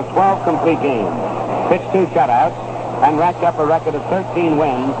 He's hurled 12 complete games, pitched 2 shutouts, and racked up a record of 13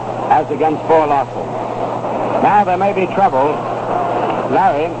 wins as against 4 losses. Now there may be trouble.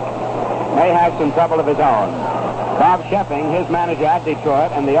 Larry may have some trouble of his own. Bob Sheffing, his manager at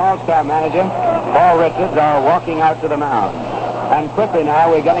Detroit, and the all-star manager, Paul Richards, are walking out to the mound. And quickly now,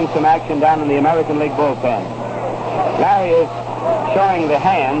 we're getting some action down in the American League bullpen. Larry is showing the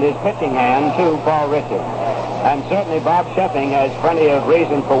hand, his pitching hand, to Paul Richards. And certainly Bob Sheffing has plenty of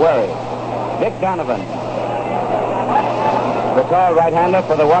reason for worry. Dick Donovan, the tall right-hander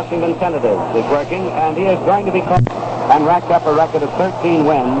for the Washington Senators, is working, and he is going to be called and racked up a record of 13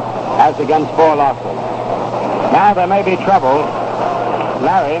 wins as against 4 losses. Now there may be trouble.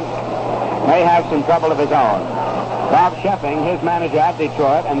 Larry may have some trouble of his own. Bob Sheffing, his manager at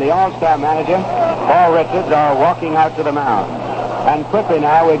Detroit, and the all-star manager, Paul Richards, are walking out to the mound. And quickly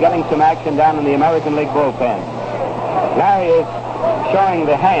now, we're getting some action down in the American League bullpen. Larry is showing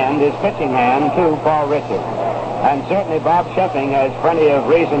the hand, his pitching hand, to Paul Richards. And certainly Bob Sheffing has plenty of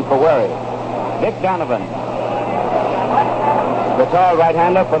reason for worry. Dick Donovan, the tall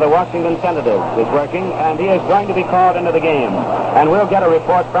right-hander for the Washington Senators, is working, and he is going to be called into the game. And we'll get a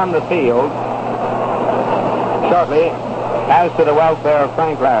report from the field shortly as to the welfare of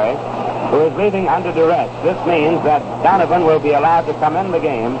Frank Larry, who is leaving under duress. This means that Donovan will be allowed to come in the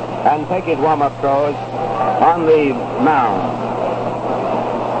game and take his warm-up throws on the mound.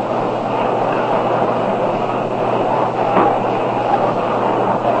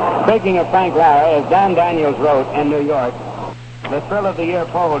 Speaking of Frank Larry, as Dan Daniels wrote in New York, the thrill of the year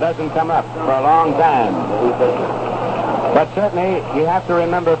poll doesn't come up for a long time. But certainly, you have to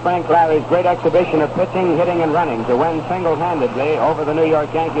remember Frank Larry's great exhibition of pitching, hitting, and running to win single-handedly over the New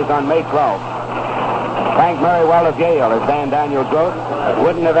York Yankees on May 12th. Frank Merriwell of Yale, as Dan Daniels wrote,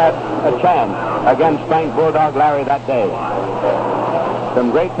 wouldn't have had a chance against Frank Bulldog Larry that day.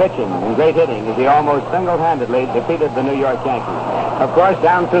 Some great pitching and great hitting as he almost single-handedly defeated the New York Yankees. Of course,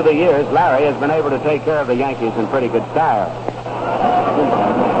 down through the years, Larry has been able to take care of the Yankees in pretty good style.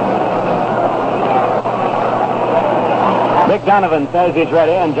 Dick Donovan says he's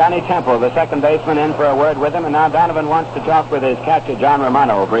ready, and Johnny Temple, the second baseman, in for a word with him. And now Donovan wants to talk with his catcher, John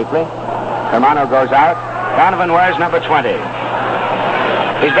Romano, briefly. Romano goes out. Donovan wears number 20.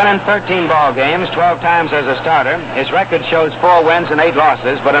 He's been in 13 ball games, 12 times as a starter. His record shows 4 wins and 8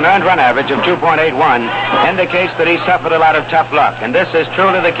 losses, but an earned run average of 2.81 indicates that he suffered a lot of tough luck, and this is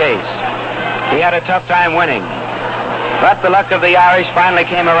truly the case. He had a tough time winning. But the luck of the Irish finally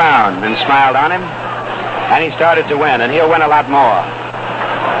came around and smiled on him, and he started to win, and he'll win a lot more.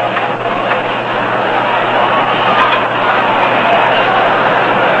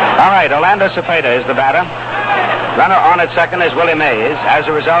 All right, Orlando Cepeda is the batter. Runner on at second is Willie Mays as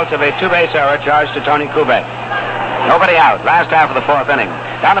a result of a 2-base error charged to Tony Kubek. Nobody out. Last half of the 4th inning.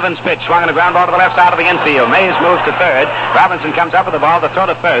 Donovan's pitch swung on a ground ball to the left side of the infield. Mays moves to third. Robinson comes up with the ball. The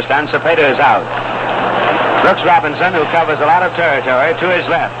throw to first, and Cepeda is out. Brooks Robinson, who covers a lot of territory, to his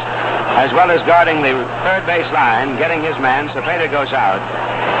left, as well as guarding the third base line, getting his man. Cepeda goes out.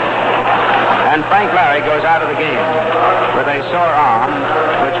 And Frank Larry goes out of the game with a sore arm,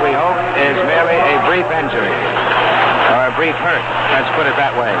 which we hope is merely a brief injury, or a brief hurt, let's put it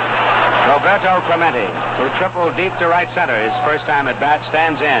that way. Roberto Clemente, who tripled deep to right center his first time at bat,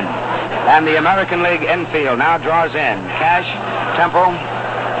 stands in. And the American League infield now draws in Cash, Temple,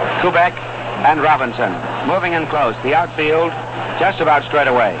 Kubek, and Robinson. Moving in close. The outfield just about straight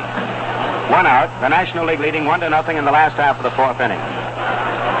away. 1 out. The National League leading 1-0 in the last half of the 4th inning.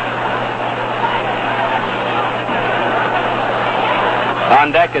 On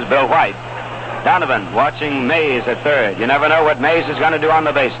deck is Bill White. Donovan watching Mays at third. You never know what Mays is going to do on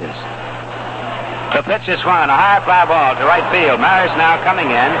the bases. The pitch is swung, a high fly ball to right field. Maris now coming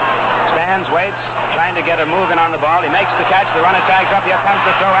in. Stands, waits, trying to get a move in on the ball. He makes the catch. The runner tags up. Here comes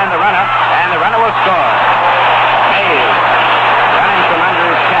the throw and the runner will score. Mays running from under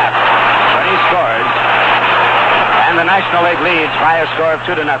his cap, but he scores. And the National League leads by a score of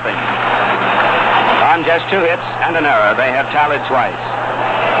 2-0. On just 2 hits and an error, they have tallied twice.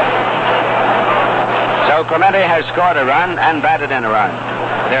 So Clemente has scored a run and batted in a run.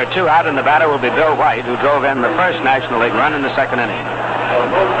 There are 2 out, and the batter will be Bill White, who drove in the first National League run in the second inning.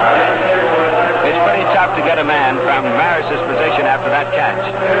 It's pretty tough to get a man from Maris's position after that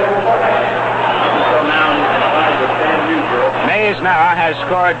catch. Mays now has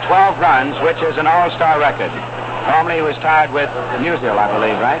scored 12 runs, which is an all-star record. Formerly he was tied with Musial, I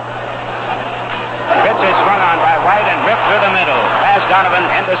believe, right? Pitch is swung on by White and ripped through the middle. Past Donovan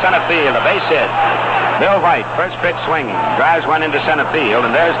into center field, a base hit. Bill White, first pitch swinging, drives one into center field,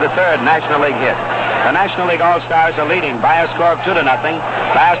 and there's the third National League hit. The National League All-Stars are leading by a score of 2-0.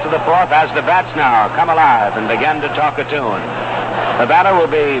 Last to the fourth as the bats now come alive and begin to talk a tune. The batter will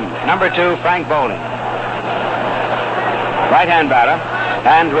be number 2, Frank Bowling. Right-hand batter,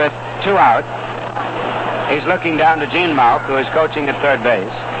 and with 2 out, he's looking down to Gene Mauch, who is coaching at third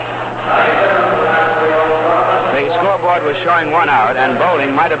base. The scoreboard was showing 1 out, and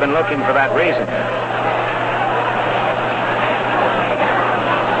Bowling might have been looking for that reason.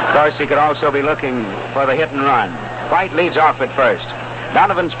 Of course, he could also be looking for the hit and run. White leads off at first.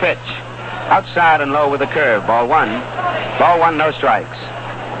 Donovan's pitch, outside and low with a curve. Ball 1. Ball 1, no strikes.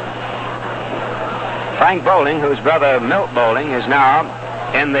 Frank Bowling, whose brother Milt Bowling is now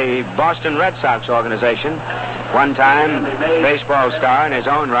in the Boston Red Sox organization, one-time baseball star in his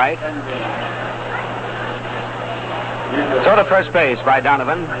own right. So to first base by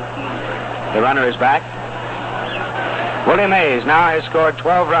Donovan. The runner is back. Willie Mays now has scored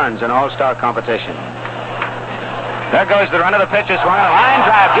 12 runs in all-star competition. There goes the runner. The pitch is swung on a line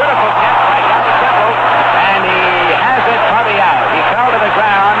drive. Beautiful catch by Johnny Temple, and he has it for the out. He fell to the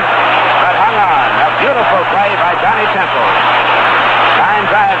ground, but hung on. A beautiful play by Johnny Temple. Line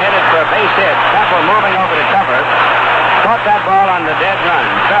drive hit it for a base hit. Temple moving over to cover. Caught that ball on the dead run.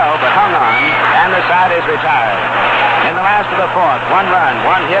 Fell, but hung on, and the side is retired. In the last of the fourth, 1 run,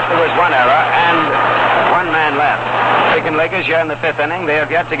 1 hit, there was 1 error, and 1 man left. American Leaguers here in the 5th inning. They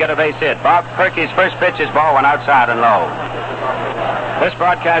have yet to get a base hit. Bob Perky's first pitch is ball 1 outside and low. This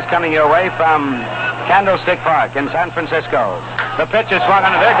broadcast coming your way from Candlestick Park in San Francisco. The pitch is swung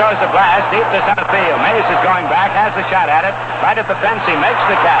on, and there goes the blast deep to center field. Mays is going back, has a shot at it. Right at the fence, he makes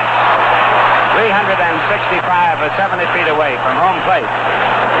the catch. 365 or 70 feet away from home plate.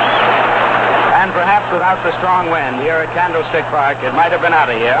 And perhaps without the strong wind here at Candlestick Park, it might have been out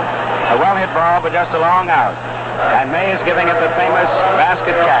of here. A well-hit ball, but just a long out. And Mays giving it the famous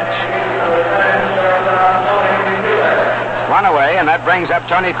basket catch. 1 away, and that brings up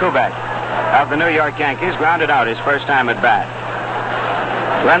Tony Kubek of the New York Yankees, grounded out his first time at bat.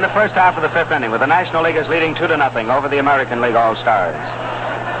 We're in the first half of the 5th inning with the National Leaguers leading 2-0 over the American League All-Stars.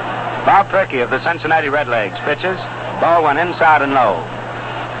 Bob Perky of the Cincinnati Redlegs pitches. Ball 1 inside and low.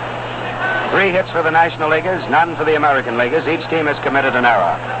 3 hits for the National Leaguers, none for the American Leaguers. Each team has committed an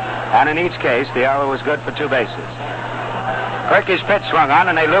error. And in each case, the error was good for 2 bases. Perky's pitch swung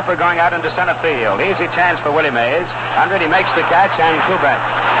on, and a looper going out into center field. Easy chance for Willie Mays. Under it, he makes the catch, and Kubek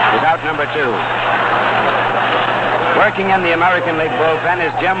is out number 2. Working in the American League bullpen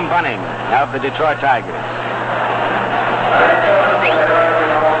is Jim Bunning of the Detroit Tigers.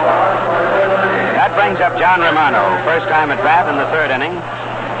 That brings up John Romano, first time at bat in the 3rd inning.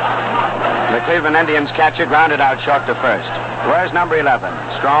 The Cleveland Indians catcher grounded out short to first. Where's number 11?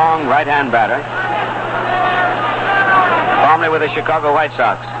 Strong right-hand batter. Formerly with the Chicago White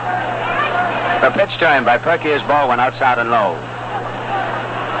Sox. The pitch to him by Perky is ball 1 outside and low.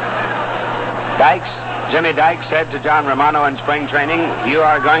 Jimmy Dykes said to John Romano in spring training, "You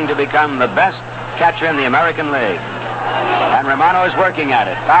are going to become the best catcher in the American League." And Romano is working at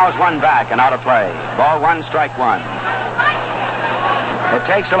it. Fouls 1 back and out of play. Ball 1, strike 1. It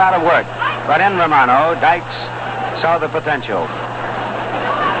takes a lot of work, but in Romano, Dykes saw the potential.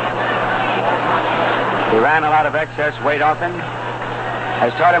 He ran a lot of excess weight off him,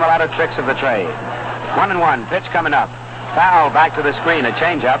 has taught him a lot of tricks of the trade. 1-1, pitch coming up. Foul back to the screen, a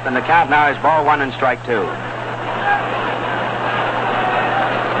changeup, and the count now is ball 1 and strike 2.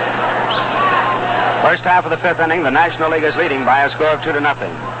 First half of the 5th inning, the National League is leading by a score of 2-0.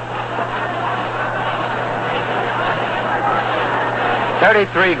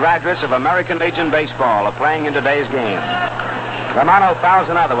 33 graduates of American Legion Baseball are playing in today's game. Romano fouls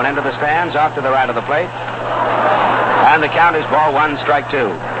another one into the stands off to the right of the plate. And the count is ball 1, strike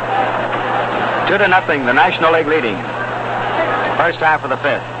 2. 2-0, the National League leading. First half of the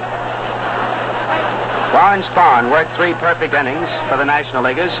 5th. Warren Spahn worked 3 perfect innings for the National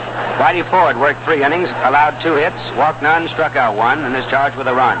Leaguers. Whitey Ford worked 3 innings, allowed 2 hits, walked none, struck out 1, and is charged with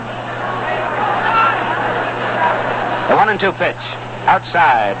a run. The 1-2 pitch.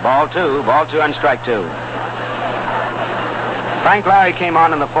 Outside. Ball two and strike two. Frank Larry came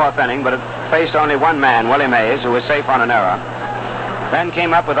on in the fourth inning, but it faced only one man, Willie Mays, who was safe on an error. Then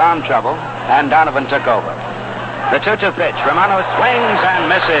came up with arm trouble, and Donovan took over. The 2-2 pitch. Romano swings and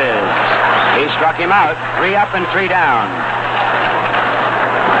misses. He struck him out. 3 up and 3 down.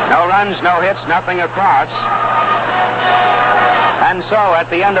 No runs, no hits, nothing across. And so, at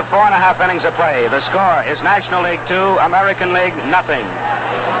the end of 4.5 innings of play, the score is National League 2, American League nothing.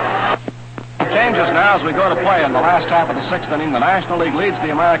 Changes now as we go to play in the last half of the 6th inning. The National League leads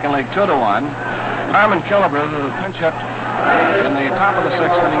the American League 2-1. Harmon Killebrew, who pinch hit in the top of the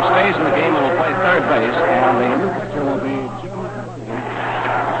 6th inning, stays in the game and will play third base. And the new pitcher will be Jim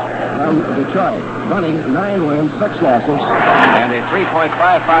from Detroit. Bunning, 9 wins, 6 losses, and a 3.55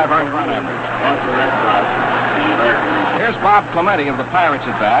 earned run average. Here's Bob Clemente of the Pirates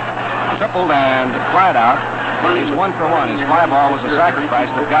at bat. Tripled and cried out. He's 1 for 1. His fly ball was a sacrifice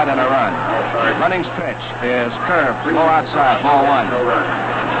that got in a run. Bunning's pitch is curved, low outside, ball 1.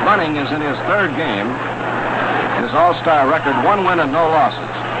 Bunning is in his third game. His all-star record, 1 win and no losses.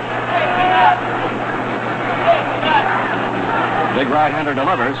 Big right-hander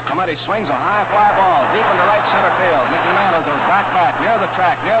delivers. Clemente swings a high fly ball deep into right center field. Mickey Mantle goes back, near the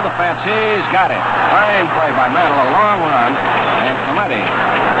track, near the fence. He's got it. Fine play by Mantle, a long run. And Clemente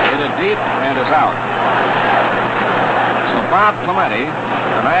hit it deep and is out. So Bob Clemente,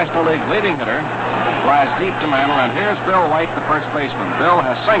 the National League leading hitter, flies deep to Mantle, and here's Bill White, the first baseman. Bill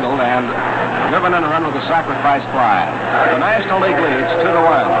has singled and driven in a run with a sacrifice fly. The National League leads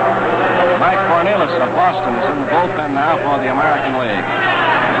 2-1. Mike Cornelis of Boston is in the bullpen now for the American League,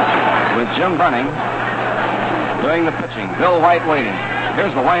 with Jim Bunning doing the pitching. Bill White waiting.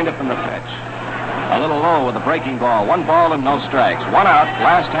 Here's the windup in the pitch. A little low with a breaking ball. 1 ball and no strikes. 1 out.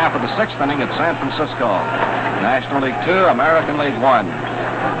 Last half of the 6th inning at San Francisco. National League 2, American League 1.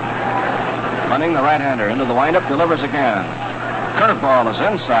 Bunning, the right-hander, into the windup, delivers again. Curveball is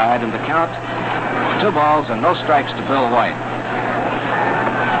inside, and the count 2 balls and no strikes to Bill White.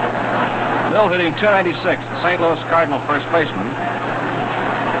 Bill hitting .296, the St. Louis Cardinal first baseman.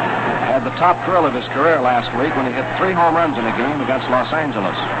 Had the top thrill of his career last week when he hit 3 home runs in a game against Los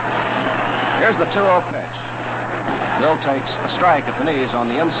Angeles. Here's the 2-0 pitch. Bill takes a strike at the knees on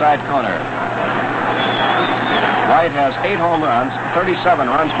the inside corner. White has 8 home runs, 37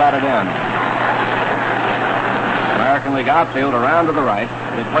 runs batted in. American League outfield around to the right.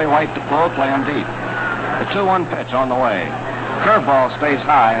 They play White to pull, play him deep. The 2-1 pitch on the way. Curveball stays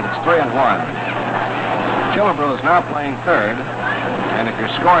high, and it's 3-1. Killebrew is now playing third, and if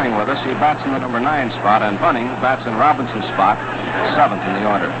you're scoring with us, he bats in the number 9 spot, and Bunning bats in Robinson's spot, 7th in the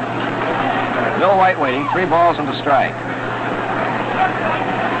order. Bill White waiting, 3 balls and a strike.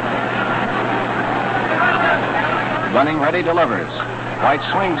 Bunning ready, delivers. White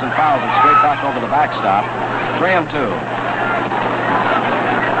swings and fouls it straight back over the backstop. 3-2.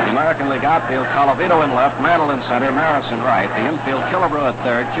 The American League outfield, Colavito in left, Mantle in center, Maris in right. The infield, Killebrew at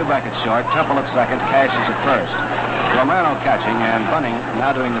third, Kubek at short, Temple at second, Cash is at first. Romano catching, and Bunning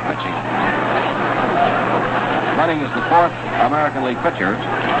now doing the pitching. Bunning is the 4th American League pitcher,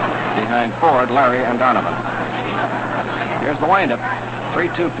 behind Ford, Larry, and Donovan. Here's the windup.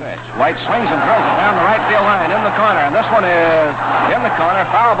 3-2 pitch. White swings and drills it down the right field line in the corner, and this one is in the corner,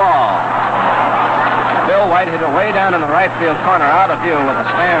 foul ball. Bill White hit it way down in the right field corner, out of view with the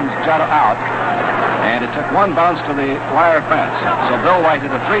stands jut out, and it took 1 bounce to the wire fence. So Bill White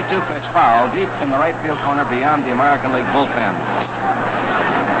hit a 3-2 pitch foul deep in the right field corner beyond the American League bullpen.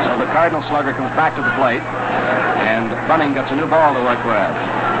 So the Cardinal slugger comes back to the plate, and Bunning gets a new ball to work with.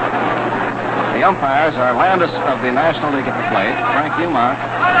 The umpires are Landis of the National League at the plate, Frank Umont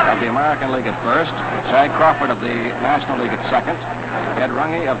of the American League at first, Shag Crawford of the National League at second, Ed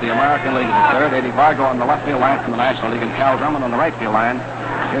Runge of the American League at the third, Eddie Vargo on the left field line from the National League, and Cal Drummond on the right field line.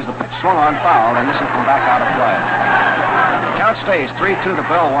 Here's the pitch swung on foul, and this will come back out of play. Count stays 3-2 to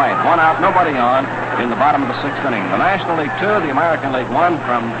Bill White. 1 out, nobody on in the bottom of the 6th inning. The National League 2, the American League 1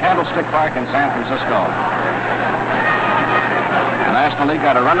 from Candlestick Park in San Francisco. The National League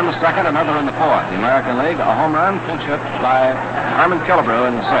got a run in the 2nd, another in the 4th. The American League, a home run, pinch hit by Harmon Killebrew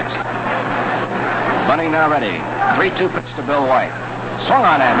in the 6th. Bunning now ready. 3-2 pitch to Bill White. Swung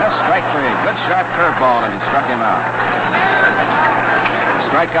on and missed, strike 3. Good sharp curveball, and he struck him out.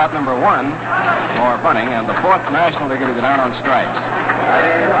 Strikeout number 1 for Bunning, and the 4th National Leaguer to go down on strikes.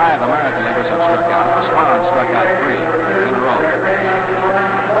 5 American Leaguers have struck out. Spahn struck out 3 in a row.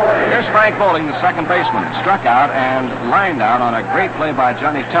 Here's Frank Bowling, the second baseman, struck out and lined out on a great play by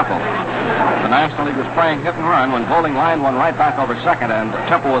Johnny Temple. The National League was playing hit and run when Bowling lined one right back over second, and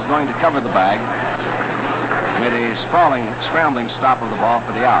Temple was going to cover the bag. made a scrambling stop of the ball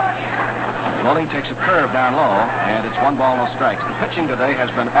for the out. Bowling takes a curve down low, and it's 1 ball, no strikes. The pitching today has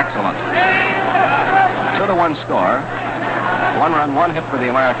been excellent. 2-1 score. 1 run, 1 hit for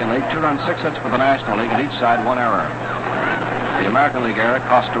the American League, 2 runs, 6 hits for the National League, and each side 1 error. The American League error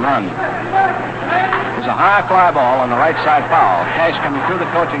cost a run. There's a high fly ball on the right side foul. Cash coming through the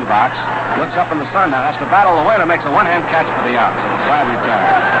coaching box, looks up in the sun now, has to battle the wind and makes a one-hand catch for the out. So the side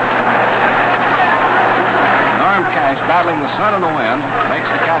retired. Norm Cash battling the sun and the wind, makes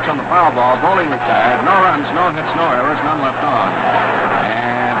the catch on the foul ball. Bowling retired. No runs, no hits, no errors, none left on.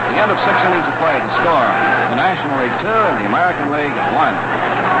 And at the end of 6 innings of play, the score, the National League 2 and the American League 1.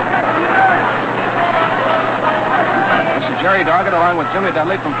 This is Jerry Doggett along with Jimmy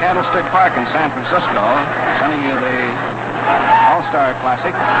Dudley from Candlestick Park in San Francisco, sending you the All-Star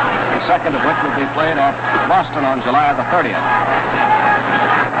Classic, the second of which will be played at Boston on July the 30th.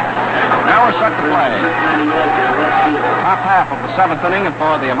 Now we're set to play. Top half of the 7th inning, and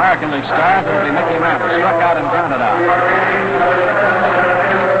for the American League Stars, it will be Mickey Mantle, struck out and grounded out.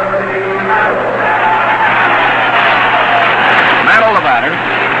 Mantle the batter.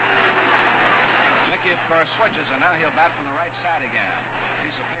 Mickey, of course, switches, and now he'll bat from the right side again. A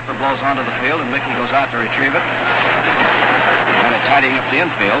piece of paper blows onto the field, and Mickey goes out to retrieve it. And it's tidying up the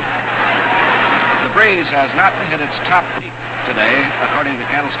infield. The breeze has not hit its top peak today, according to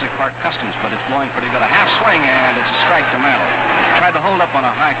Candlestick Park customs, but it's blowing pretty good. A half swing, and it's a strike to Mantle. Tried to hold up on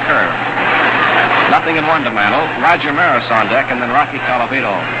a high curve. 0-1 to Mantle. Roger Maris on deck, and then Rocky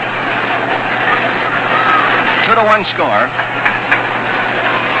Colavito. 2-1 score.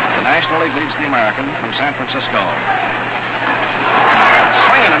 The National League leads the American from San Francisco.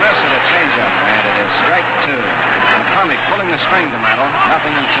 Swing and a miss at a changeup, and it is strike 2. McCormick pulling the string to Mantle,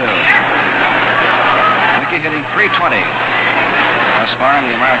 0-2. Mickey hitting .320 thus far in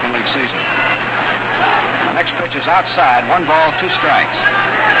the American League season. The next pitch is outside, 1 ball, 2 strikes.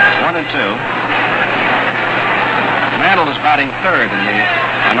 1-2. Mantle is batting third in the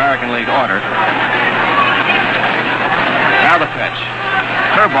American League order. Now the pitch.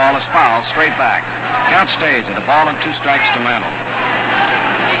 Curveball is fouled straight back. Count stays at 1 ball and 2 strikes to Mantle.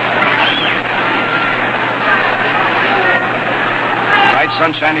 Bright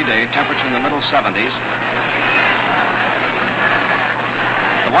sunshiny day, temperature in the middle 70s.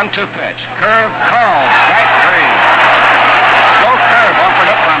 The 1-2 pitch. Curve called. Strike 3. Slow curve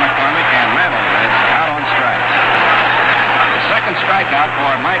offered up by McCormick, and Mantle is out on strikes. The second strikeout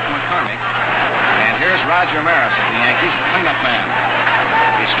for Mike McCormick. And here's Roger Maris of the Yankees, the cleanup man.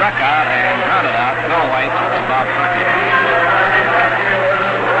 He struck out and grounded out Bill White to Bob Crockett.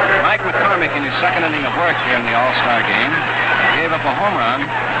 Mike McCormick, in his second inning of work here in the All-Star game, gave up a home run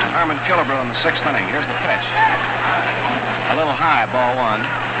to Herman Killebrew in the 6th inning. Here's the pitch. A little high, ball 1.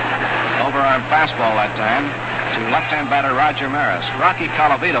 Overarm fastball that time to left-hand batter Roger Maris. Rocky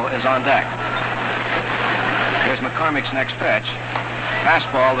Colavito is on deck. Here's McCormick's next pitch.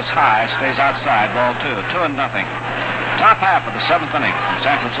 Fastball is high, stays outside, ball 2. 2-0. Top half of the 7th inning from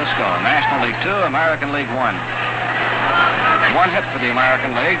San Francisco. National League 2, American League 1. 1 hit for the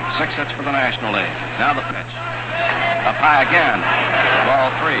American League, 6 hits for the National League. Now the pitch. Up high again. Ball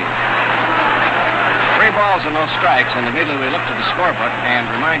 3. 3 balls and no strikes, and immediately we look to the scorebook and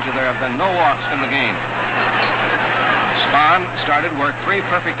remind you there have been no walks in the game. Spahn started, worked 3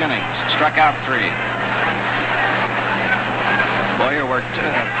 perfect innings, struck out 3. Boyer worked 2.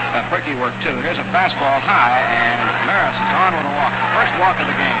 Perky worked 2. Here's a fastball high, and Maris is on with a walk. The first walk of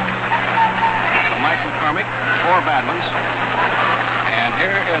the game. So Mike McCormick, 4 bad ones. And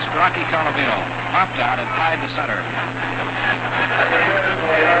here is Rocky Colavito. Popped out and tied to center.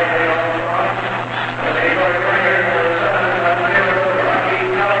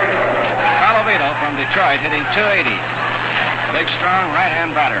 Colavito from Detroit hitting .280. Big, strong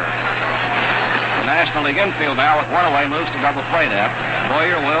right-hand batter. The National League infield now with 1 away moves to double play depth.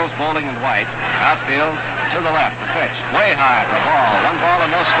 Boyer, Wills, Bowling, and White. Outfield to the left. The pitch. Way high for a ball. 1 ball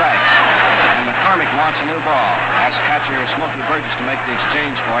and no strikes. And McCormick wants a new ball. Asks catcher Smokey Burgess to make the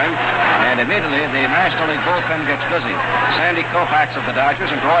exchange for him. And immediately the National League bullpen gets busy. Sandy Koufax of the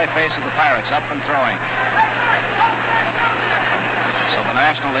Dodgers and Roy Pace of the Pirates up and throwing. So the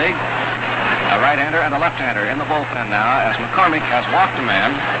National League, a right-hander and a left-hander in the bullpen now, as McCormick has walked a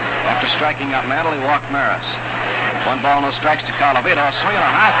man. After striking out Mantle, he walked Maris. 1 ball, no strikes to Colavito. Swinging a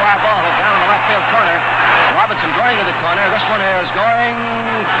high fly ball hit down in the left field corner. Robinson going to the corner. This one is going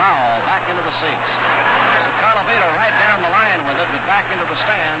foul, back into the seats. So Colavito right down the line with it, but back into the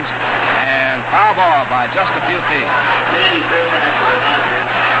stands, and foul ball by just a few feet.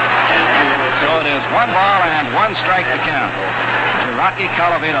 So it is 1 ball and 1 strike to count to Rocky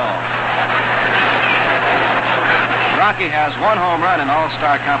Colavito. Rocky has 1 home run in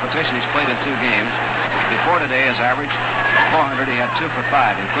all-star competition. He's played in 2 games. Before today, his average 400. He had 2 for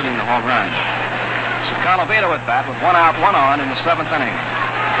 5, including the home run. So Colavito at bat with 1 out, 1 on in the 7th inning.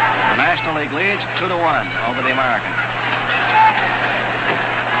 The National League leads 2-1 over the American.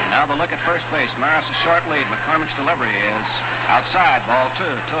 Now the look at first base. Maris a short lead. McCormick's delivery is outside. Ball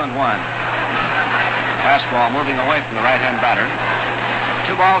 2, 2-1. Fastball moving away from the right-hand batter.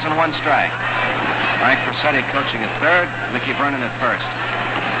 2 balls and 1 strike. Frank Persetti coaching at third. Mickey Vernon at first.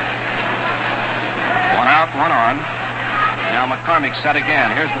 1 out, 1 on. Now McCormick set again.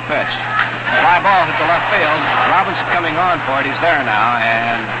 Here's the pitch. Fly ball hit the left field. Robinson coming on for it. He's there now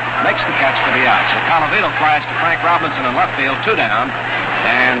and makes the catch for the out. So Colavito flies to Frank Robinson in left field, 2 down.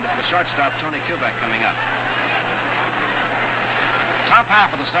 And the shortstop, Tony Kubek, coming up. Top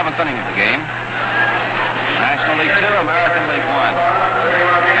half of the 7th inning of the game. National League 2, American League 1.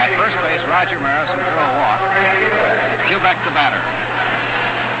 At first base, Roger Maris drew a walk. Kubek the batter.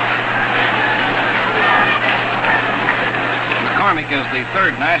 McCormick is the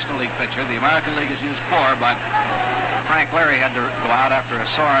 3rd National League pitcher. The American League has used 4, but Frank Larry had to go out after a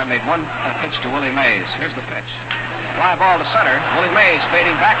sore and made 1 pitch to Willie Mays. Here's the pitch. Fly ball to center. Willie Mays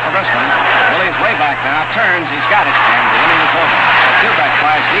fading back for this one. Willie's way back now. Turns. He's got it. And the inning is over. Kubek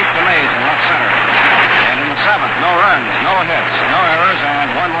flies deep to Mays in left center. And in the 7th, no runs, no hits, no errors, and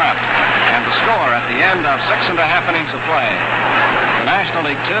 1 left. And the score at the end of 6 1/2 innings of play. The National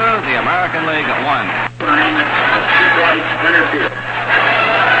League 2, the American League 1.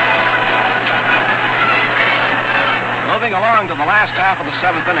 Moving along to the last half of the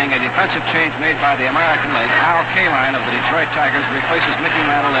 7th inning, a defensive change made by the American League. Al Kaline of the Detroit Tigers replaces Mickey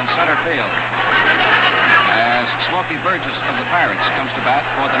Mantle in center field. As Smokey Burgess of the Pirates comes to bat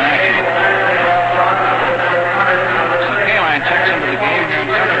for the National. So Kaline checks into the game here in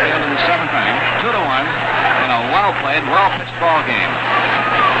center field in the 7th inning. 2-1 in a well-played, well-pitched ball game.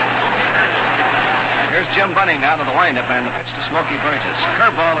 Here's Jim Bunning now to the windup and the pitch to Smokey Burgess.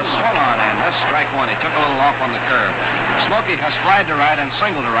 Curveball is swung on and this strike 1. He took a little off on the curve. Smokey has flied to right and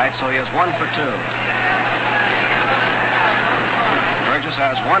singled to right, so he is 1 for 2. Burgess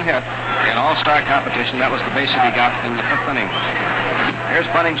has 1 hit in all-star competition. That was the base that he got in the 5th inning. Here's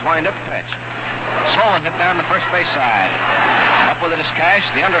Bunning's windup pitch. Sloan hit down the first base side. Up with it is Cash.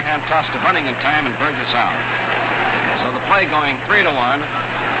 The underhand toss to Bunning in time and Burgess out. So the play going 3-1.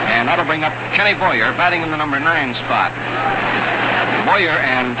 And that'll bring up Kenny Boyer, batting in the number 9 spot. Boyer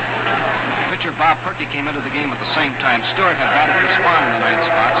and pitcher Bob Perky came into the game at the same time. Stewart had batted to Spahn in the 9th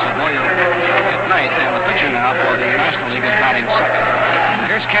spot, so Boyer hit ninth, and the pitcher now for the National League is batting 2nd.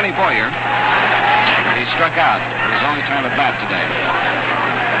 Here's Kenny Boyer. He struck out. His only time at bat today.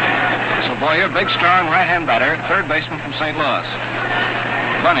 So Boyer, big, strong right-hand batter, 3rd baseman from St. Louis.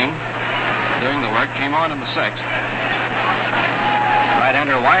 Bunning, doing the work, came on in the 6th.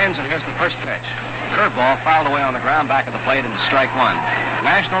 Right-hander winds, and here's the first pitch. Curveball fouled away on the ground back of the plate into strike 1.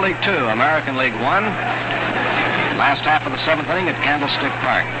 National League 2, American League 1. Last half of the 7th inning at Candlestick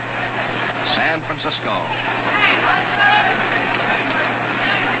Park, San Francisco.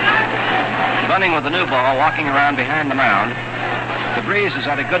 Bunning with the new ball, walking around behind the mound. The breeze is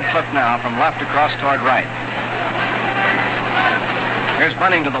at a good flip now from left across toward right. Here's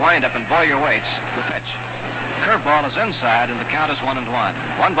Bunning to the windup, and Boyer waits. The pitch. Curveball is inside, and the count is 1-1.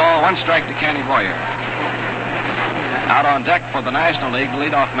 1 ball, 1 strike to Kenny Boyer. Out on deck for the National League,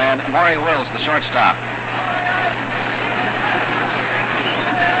 leadoff man, Maury Wills, the shortstop.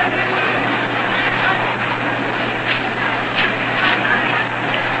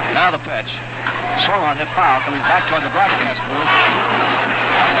 Now the pitch. Swung on, hit foul, coming back toward the broadcast booth.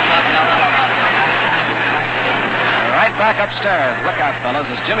 Right back upstairs. Look out, fellas.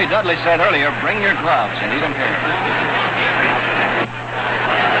 As Jimmy Dudley said earlier, bring your gloves. You need them here.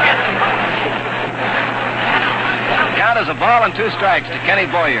 Count is a ball and 2 strikes to Kenny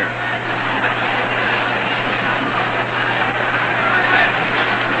Boyer.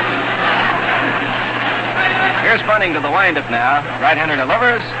 Here's Bunning to the windup now. Right-hander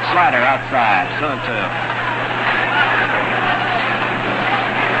delivers. Slider outside. 2-2.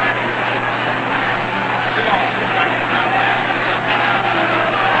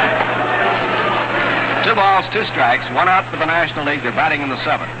 Two balls, 2 strikes, 1 out for the National League. They're batting in the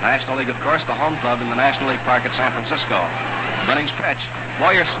 7th. National League, of course, the home club in the National League Park at San Francisco. Bunning's pitch.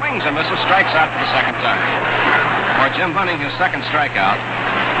 Boyer swings and misses, strikes out for the 2nd time. For Jim Bunning, his 2nd strikeout.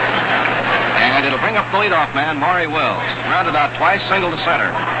 And it'll bring up the leadoff man, Maury Wills. Grounded out twice, single to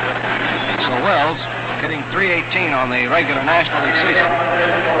center. So Wills, hitting .318 on the regular National League season,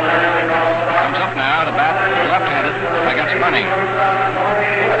 comes up now to bat left-handed against Bunning.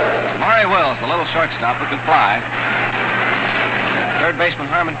 Maury Wills, the little shortstop who can fly, Third baseman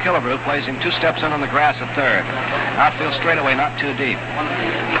Harmon Killebrew plays him 2 steps in on the grass at third. Outfield straightaway, not too deep.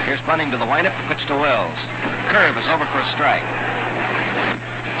 Here's Bunning to the windup, the pitch to Wills. Curve is over for a strike.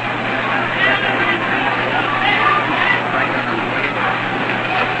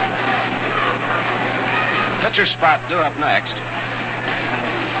 Pitcher spot due up next.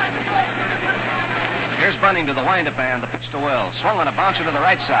 Here's Bunning to the windup and the pitch to Wills. Swung on a bouncer to the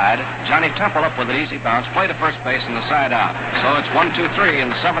right side. Johnny Temple up with an easy bounce. Play to first base and the side out. So it's 1-2-3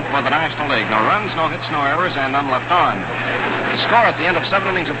 in the 7th for the National League. No runs, no hits, no errors, and none left on. The score at the end of 7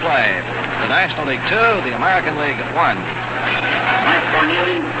 innings of play. The National League 2, the American League 1. Mike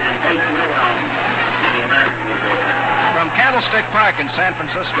Cornelius and Jason Wilhelm to the American League. From Candlestick Park in San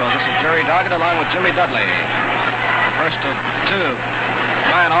Francisco, this is Jerry Doggett along with Jimmy Dudley. The first of 2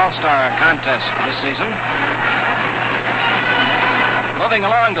 Giant All-Star contests this season. Moving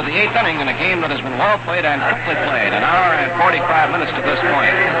along to the 8th inning in a game that has been well played and quickly played. 1 hour and 45 minutes to this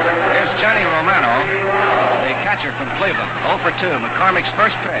point. Here's Johnny Romano, the catcher from Cleveland. 0 for 2. McCormick's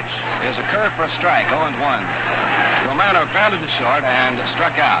first pitch is a curve for a strike, 0-1. Romano grounded to short and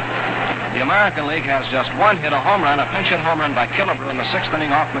struck out. The American League has just 1 hit, a home run, a pinch hit home run by Killebrew in the 6th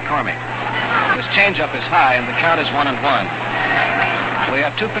inning off McCormick. His changeup is high and the count is 1-1. We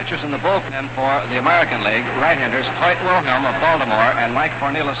have 2 pitchers in the bullpen for the American League, right-handers Hoyt Wilhelm of Baltimore and Mike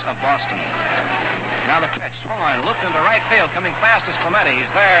Cornelius of Boston. Now the pitch, swung on, looped into right field, coming fast as Clemente. He's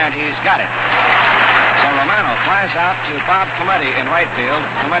there and he's got it. So Romano flies out to Bob Clemente in right field,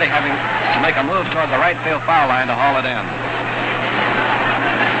 Clemente having to make a move toward the right field foul line to haul it in.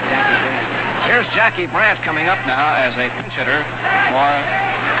 Here's Jackie Brandt coming up now as a pinch hitter for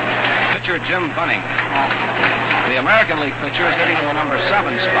pitcher Jim Bunning. The American League pitcher is hitting the number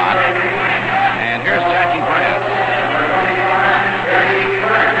 7 spot. And here's Jackie Brandt.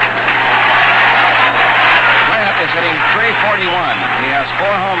 Brandt is hitting .341. He has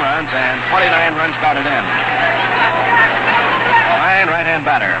 4 home runs and 29 runs batted in. Fine right-hand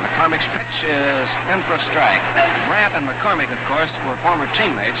batter. McCormick's pitch is in for a strike. Brandt and McCormick, of course, were former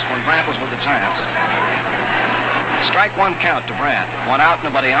teammates when Brandt was with the Giants. Strike 1 count to Brandt. 1 out,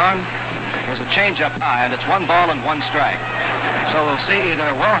 nobody on. There's a change-up high, and it's 1 ball and 1 strike. So we'll see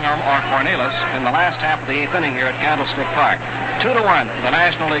either Wilhelm or Cornelius in the last half of the 8th inning here at Candlestick Park. 2-1, the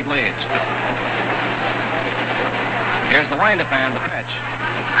National League leads. Here's the windup and the pitch.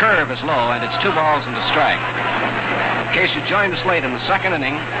 The curve is low, and it's 2 balls and a strike. In case you joined us late in the 2nd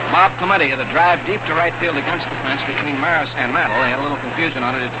inning, Bob Clemente had a drive deep to right field against the fence between Maris and Mantle. They had a little confusion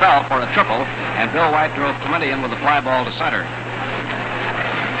on it. It fell for a triple, and Bill White drove Clemente in with a fly ball to center.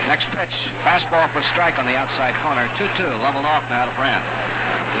 Next pitch, fastball for a strike on the outside corner. 2-2, leveled off now to Brandt.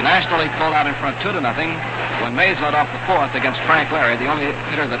 The National League pulled out in front 2-0 when Mays led off the 4th against Frank Larry, the only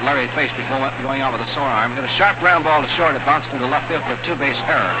hitter that Larry faced before going out with a sore arm. Hit a sharp ground ball to short. It bounced into left field for a 2-base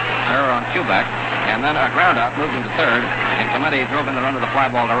error on Kubek, and then a ground out moved into third, and Clemente drove in the run of the fly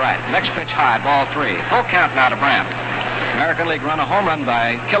ball to right. Next pitch high, ball 3. Full count now to Brandt. American League run, a home run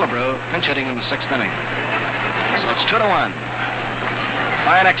by Killebrew, pinch hitting in the 6th inning. So it's 2-1.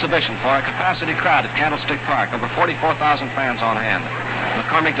 Fine exhibition for a capacity crowd at Candlestick Park. Over 44,000 fans on hand.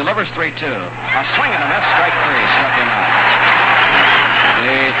 McCormick delivers 3-2. A swing and a miss, strike 3, struck him out.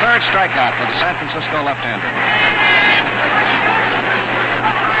 The 3rd strikeout for the San Francisco left-hander.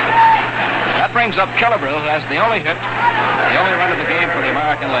 That brings up Killebrew, who has the only hit, the only run of the game for the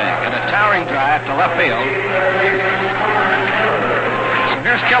American League, and a towering drive to left field. So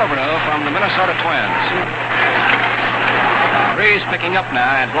here's Killebrew from the Minnesota Twins. Breeze picking up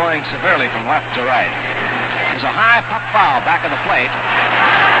now and blowing severely from left to right. There's a high pop foul back of the plate.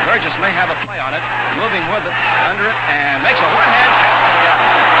 Burgess may have a play on it, moving with it, under it, and makes a one-hand catch.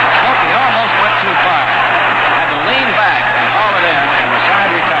 Smokey almost went too far. Had to lean back and haul it in, and the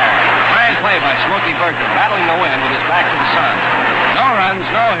side retired. Fine play by Smokey Burgess, battling the wind with his back to the sun. No runs,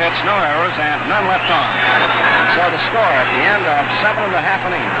 no hits, no errors, and none left on. And so the score at the end of 7.5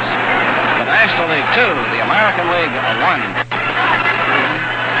 innings. The National League 2, the American League 1.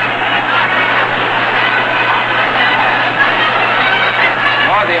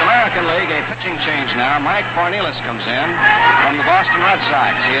 For the American League, a pitching change now. Mike Cornelius comes in from the Boston Red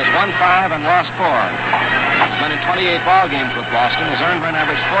Sox. He has won 5 and lost 4. He's been in 28 ball games with Boston. His earned run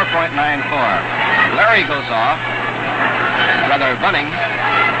average 4.94. Larry goes off. Rather, Bunning.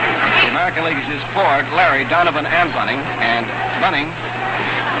 The American League has used Ford, Larry, Donovan, and Bunning. And Bunning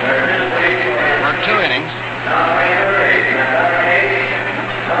worked 2 innings.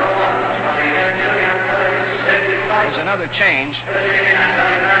 There's another change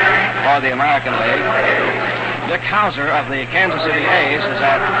for the American League. Dick Hauser of the Kansas City A's is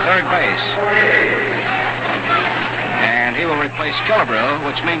at third base. And He will replace Killebrew,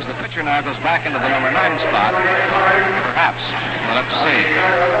 which means the pitcher now goes back into the number 9 spot. Perhaps. We'll have to see.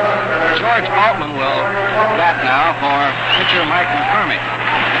 George Altman will bat now for pitcher Mike McCormick.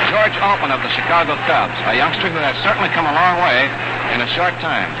 George Altman of the Chicago Cubs, a youngster who has certainly come a long way in a short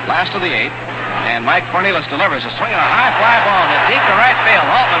time. Last of the 8th, and Mike Cornelius delivers a swing and a high fly ball to deep to right field.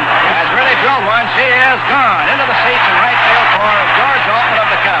 Altman has really drilled one. She is gone into the seats in right field for George Altman of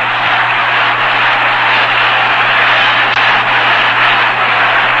the Cubs.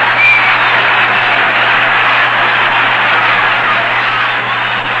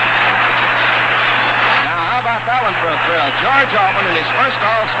 That one for a thrill. George Altman in his first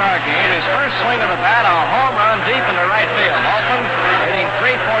All-Star game, his first swing of the bat, a home run deep into right field. Altman hitting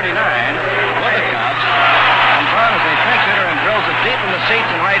 .349 with the Cubs. Comes on as a pinch hitter and drills it deep in the seats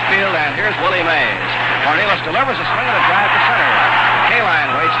in right field, and here's Willie Mays. Cornelius delivers a swing and a drive to center.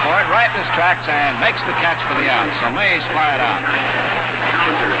 Kaline waits for it right in his tracks and makes the catch for the out. So Mays fly it out.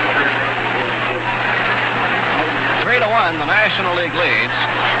 3-1, the National League leads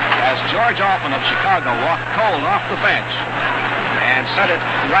as George Altman of Chicago walked cold off the bench and sent it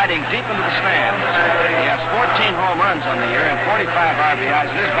riding deep into the stands. He has 14 home runs on the year and 45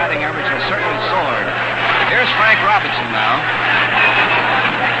 RBIs, and his batting average has certainly soared. Here's Frank Robinson now,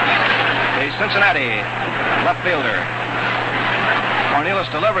 the Cincinnati left fielder. Cornelius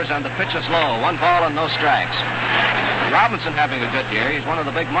delivers, and the pitch is low. 1 ball and no strikes. Robinson having a good year. He's one of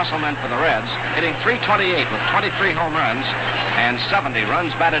the big muscle men for the Reds, hitting .328 with 23 home runs and 70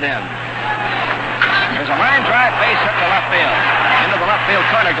 runs batted in. There's a line drive base hit to left field. Into the left field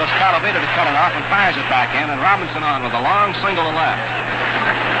corner goes Calavita to cut it off and fires it back in, and Robinson on with a long single to left.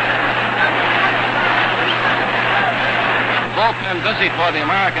 Bullpen busy for the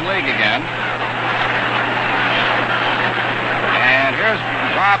American League again. And here's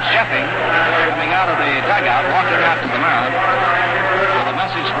Bob Sheffing coming out of the dugout, walking out to the mound with a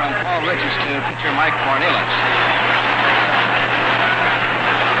message from Paul Richards to pitcher Mike Cornelius.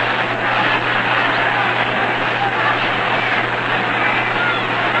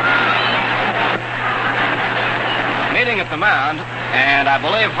 Meeting at the mound, and I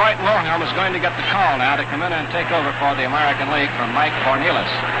believe Hoyt Wilhelm is going to get the call now to come in and take over for the American League from Mike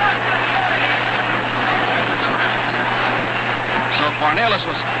Cornelius. So Cornelius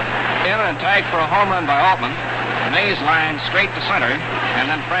was in and tagged for a home run by Altman. Mays lined straight to center, and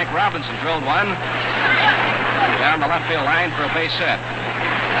then Frank Robinson drilled one down the left field line for a base hit.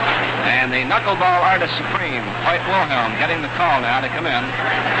 And the knuckleball artist supreme, Hoyt Wilhelm, getting the call now to come in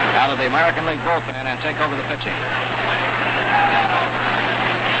out of the American League bullpen and take over the pitching.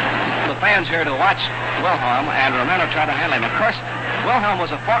 The fans here to watch Wilhelm, and Romano try to handle him. Of course, Wilhelm was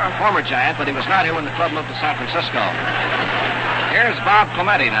a former Giant, but he was not here when the club moved to San Francisco. Here's Bob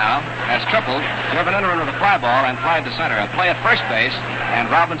Clemente now, has tripled, driven in with a fly ball and flied to center. A play at first base, and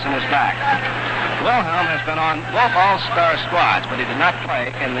Robinson is back. Wilhelm has been on both All-Star squads, but he did not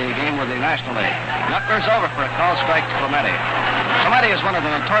play in the game with the National League. Knuckler's over for a call strike to Clemente. Clemente is one of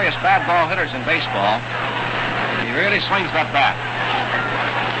the notorious bad ball hitters in baseball. He really swings that bat.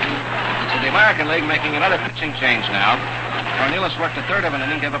 So the American League making another pitching change now. Cornelius worked a third of an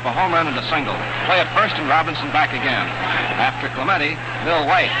inning, gave up a home run and a single. Play at first, and Robinson back again. After Clemente, Bill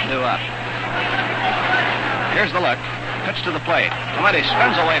White due up. Here's the look. Pitch to the plate. Clemente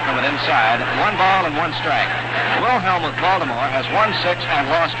spins away from it inside. 1 ball and 1 strike. Wilhelm with Baltimore has won 6 and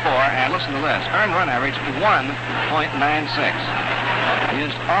lost 4. And listen to this. Earned run average 1.96. He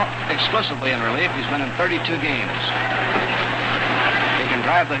is exclusively in relief. He's been in 32 games. He can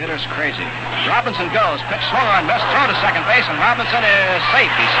drive the hitters crazy. Robinson goes. Pitch swung on, missed. Throw to second base, and Robinson is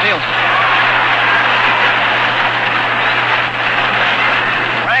safe. He steals it.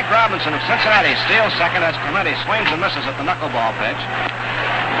 Frank Robinson of Cincinnati steals second as Clemente swings and misses at the knuckleball pitch.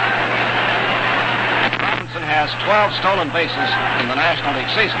 Robinson has 12 stolen bases in the National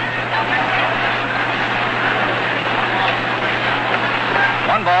League season.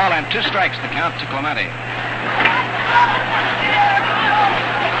 1 ball and 2 strikes to count to Clemente.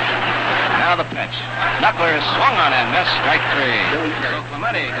 Now the pitch. Knuckler is swung on and missed. Strike 3. So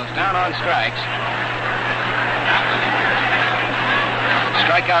Clemente goes down on strikes.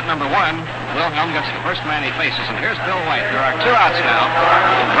 Strikeout number 1. Wilhelm gets the first man he faces, and here's Bill White. There are 2 outs now.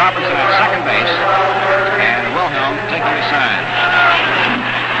 Robinson at second base, and Wilhelm taking the sign.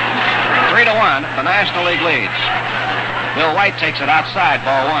 3-1, the National League leads. Bill White takes it outside,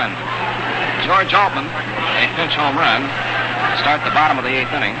 ball 1. George Altman, a pinch home run, start the bottom of the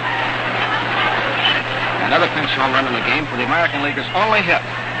 8th inning. Another pinch home run in the game for the American Leaguers' only hit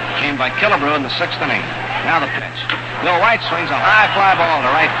came by Killebrew in the 6th inning. Now the pitch. Bill White swings a high fly ball to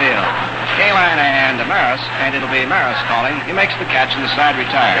right field. Kaline and Maris, and it'll be Maris calling. He makes the catch and the side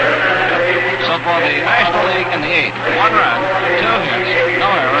retired. So for the National League in the 8th, 1 run, 2 hits, no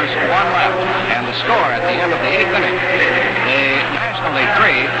errors, 1 left. And the score at the end of the 8th inning, the National League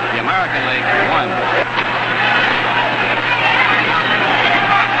 3, the American League 1.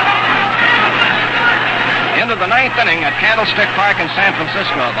 Into the 9th inning at Candlestick Park in San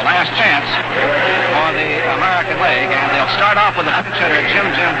Francisco, the last chance for the American League, and they'll start off with the pinch hitter Jim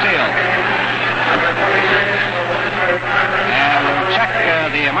Gentile. And check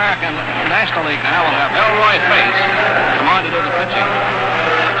the American National League now will have Elroy Face come on to do the pitching.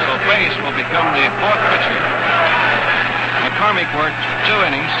 So Face will become the 4th pitcher. McCormick worked 2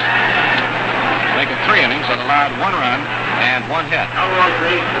 innings, making 3 innings that allowed 1 run and 1 hit.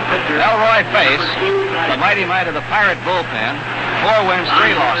 Elroy Face, the mighty might of the Pirate bullpen, 4 wins,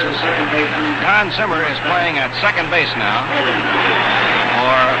 3 losses. Don Zimmer is playing at second base now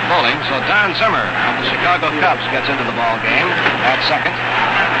for bowling. So Don Zimmer of the Chicago Cubs gets into the ball game at second.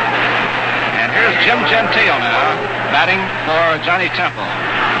 And here's Jim Gentile now, batting for Johnny Temple.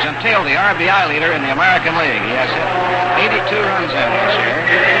 Gentile, the RBI leader in the American League. He has hit 82 runs in this year.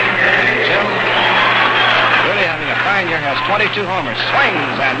 And Jim, really having a fine year, has 22 homers.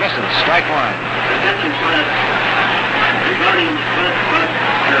 Swings and misses. Strike 1.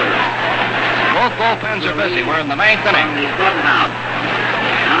 Both bullpens are busy. We're in the 9th inning.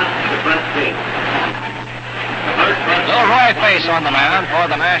 Elroy Face on the mound for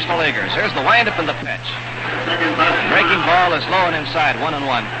the National Leaguers. Here's the windup and the pitch. Breaking ball is low and inside, 1-1.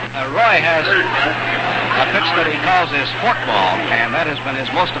 Roy has a pitch that he calls his fork ball, and that has been his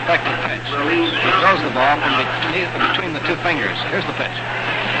most effective pitch. He throws the ball from between the 2 fingers. Here's the pitch.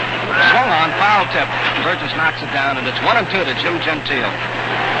 Swung on, foul tip. Burgess knocks it down, and it's 1-2 to Jim Gentile.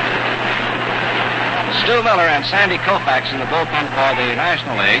 Stu Miller and Sandy Koufax in the bullpen for the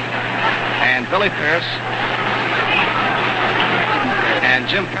National League, and Billy Pierce and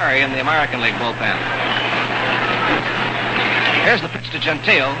Jim Perry in the American League bullpen. Here's the pitch to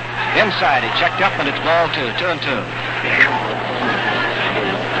Gentile. Inside, he checked up, and it's ball 2, 2-2.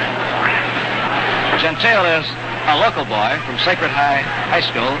 Gentile is a local boy from Sacred High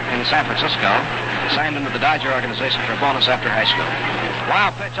School in San Francisco. Signed into the Dodger organization for a bonus after high school.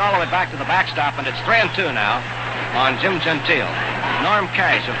 Wild pitch all the way back to the backstop, and it's 3-2 now on Jim Gentile. Norm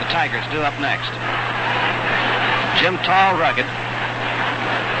Cash of the Tigers due up next. Jim, tall, rugged,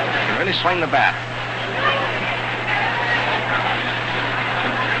 can really swing the bat.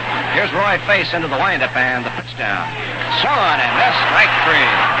 Here's Roy Face into the windup and the pitch down. Swung on and missed. Strike 3.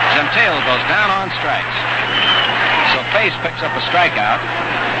 Gentile goes down on strikes. So Face picks up a strikeout.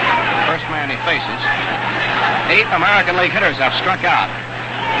 First man he faces. 8 American League hitters have struck out.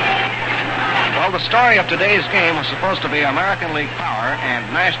 Well, the story of today's game was supposed to be American League power and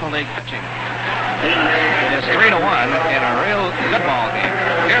National League pitching. It is 3-1 in a real good ball game.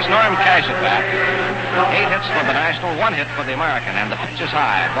 Here's Norm Cash at bat. 8 hits for the National, 1 hit for the American, and the pitch is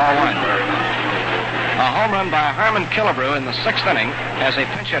high. Ball 1. A home run by Harmon Killebrew in the 6th inning as a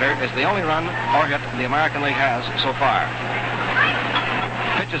pinch hitter is the only run or hit the American League has so far.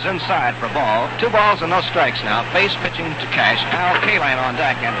 Pitch is inside for ball. 2 balls and no strikes now. Face pitching to Cash. Al Kaline on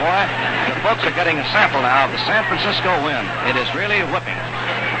deck. And boy, the folks are getting a sample now of the San Francisco wind. It is really whipping.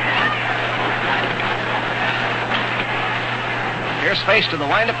 Here's Face to the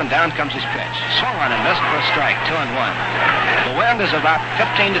windup, and down comes his pitch. Swung on and missed for a strike, 2-1. The wind is about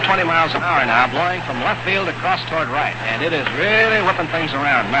 15 to 20 miles an hour now, blowing from left field across toward right, and it is really whipping things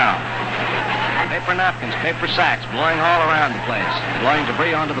around now. Paper napkins, paper sacks, blowing all around the place, blowing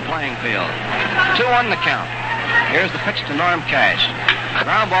debris onto the playing field. 2-1 the count. Here's the pitch to Norm Cash.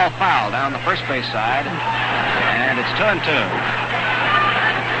 Ground ball foul down the first base side, and it's 2-2.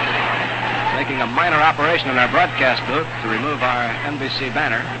 Making a minor operation in our broadcast booth to remove our NBC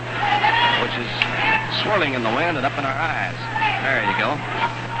banner, which is swirling in the wind and up in our eyes. There you go.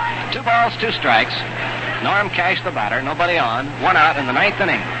 2 balls, 2 strikes. Norm Cash the batter, nobody on. 1 out in the 9th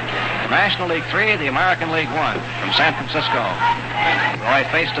inning. The National League 3, the American League 1 from San Francisco. Roy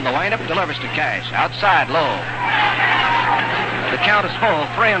Face to the windup, delivers to Cash. Outside, low. The count is full,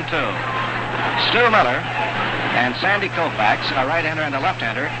 3-2. Stu Miller and Sandy Koufax, a right-hander and a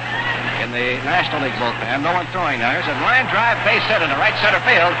left-hander, in the National League bullpen. No one throwing there. There's a line drive base hit in the right center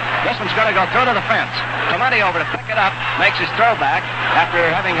field. This one's going to go through to the fence. Clemente over to pick it up, makes his throw back after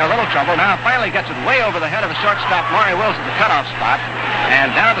having a little trouble. Now finally gets it way over the head of the shortstop, Maury Wills, at the cutoff spot. And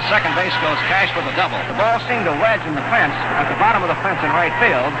down to second base goes Cash with a double. The ball seemed to wedge in the fence, at the bottom of the fence in right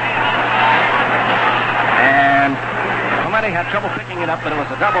field. And Spondy had trouble picking it up, but it was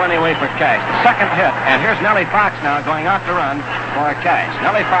a double anyway for Cash. The second hit, and here's Nellie Fox now going out to run for Cash.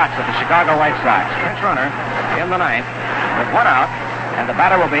 Nellie Fox of the Chicago White Sox. Pinch runner in the ninth with one out, and the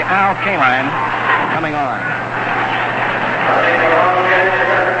batter will be Al Kaline coming on.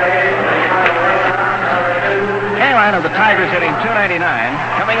 Kaline of the Tigers hitting .299,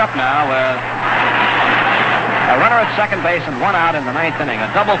 coming up now with a runner at second base and one out in the ninth inning. A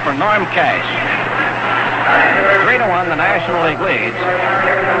double for Norm Cash. 3-1, the National League leads.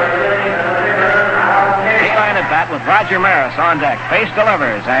 Kaline at bat with Roger Maris on deck. Base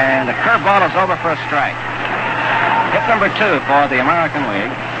delivers, and the curveball is over for a strike. Hit number 2 for the American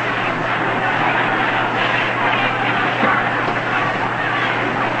League.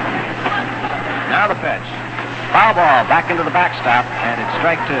 Now the pitch. Foul ball back into the backstop, and it's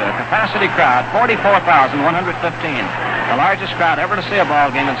strike 2. Capacity crowd, 44,115. The largest crowd ever to see a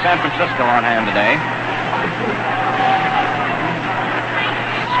ball game in San Francisco on hand today.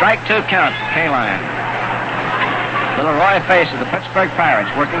 Strike 2 count for Kaline. Little Roy Face of the Pittsburgh Pirates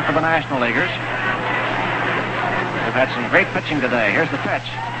working for the National Leaguers. We've had some great pitching today. Here's the pitch.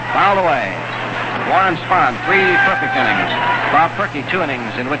 Fouled away. Warren Spahn, 3 perfect innings. Bob Perky, 2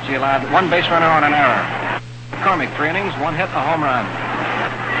 innings in which he allowed 1 base runner on an error. McCormick, 3 innings, 1 hit, a home run.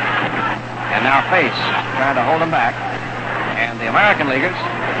 And now Face trying to hold him back. And the American Leaguers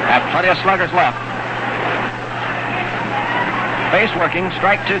have plenty of sluggers left. Face working,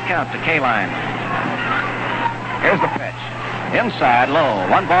 strike 2 count to Kaline. Here's the pitch. Inside, low,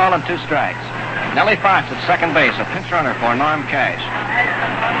 1 ball and 2 strikes. Nellie Fox at second base, a pinch runner for Norm Cash.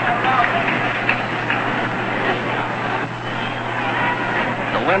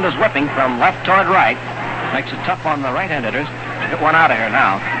 The wind is whipping from left toward right. Makes it tough on the right-hand hitters. Get one out of here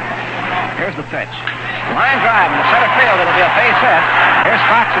now. Here's the pitch. Line drive in the center field. It'll be a base hit. Here's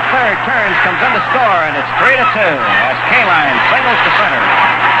Fox at third. Turns, comes in to score, and it's 3-2 as Kaline singles to center.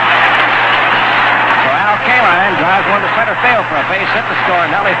 So Al Kaline drives one to center field for a base hit to score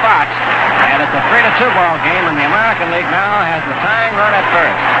Nellie Fox. And it's a 3-2 ball game, and the American League now has the tying run at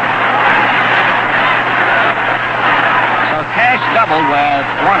first. So Cash doubled with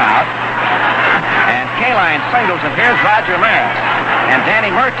 1 out. And Kaline singles, and here's Roger Maris. And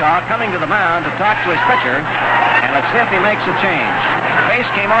Danny Murtaugh coming to the mound to talk to his pitcher. And let's see if he makes a change. Face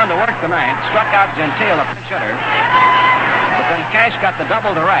came on to work the ninth, struck out Gentile, a pinch hitter. But then Cash got the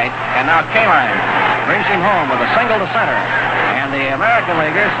double to right, and now Kaline brings him home with a single to center. And the American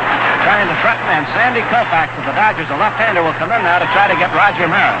Leaguers trying to threaten, and Sandy Koufax of the Dodgers, a left-hander, will come in now to try to get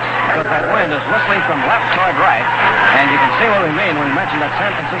Roger Maris. But that wind is whistling from left toward right, and you can see what we mean when we mention that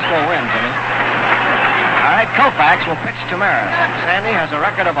San Francisco wind, Jimmy. All right, Koufax will pitch to Maris. Sandy has a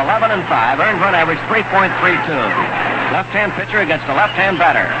record of 11-5, earned run average 3.32. Left-hand pitcher against a left-hand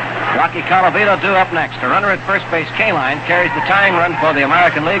batter. Rocky Colavito due up next. A runner at first base, Kaline, carries the tying run for the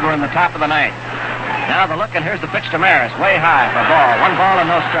American League. We're in the top of the ninth. Now the look, and here's the pitch to Maris. Way high for a ball. 1 ball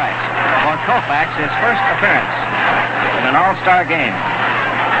and no strikes. For Koufax, his first appearance in an all-star game.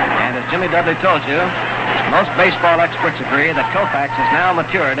 And as Jimmy Dudley told you, most baseball experts agree that Koufax has now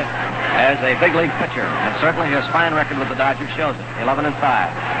matured as a big league pitcher. And certainly his fine record with the Dodgers shows it. 11-5.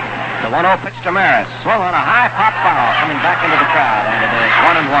 The 1-0 pitch to Maris. Swung on a high pop foul coming back into the crowd, and it is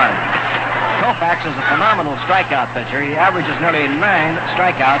 1-1. Koufax is a phenomenal strikeout pitcher. He averages nearly 9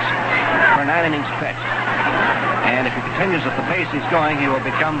 strikeouts per 9 innings pitched. And if he continues at the pace he's going, he will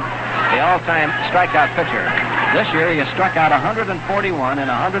become the all-time strikeout pitcher. This year he has struck out 141 in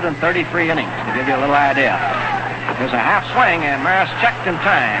 133 innings, to give you a little idea. There's a half swing, and Maris checked in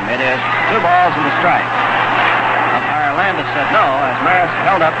time. It is 2 balls and a strike. Umpire Landis said no, as Maris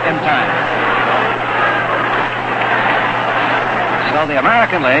held up in time. So the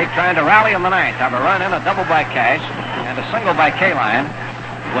American League trying to rally in the ninth. Have a run in, a double by Cash, and a single by Kaline.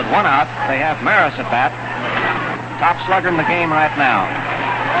 With 1 out, they have Maris at bat. Top slugger in the game right now.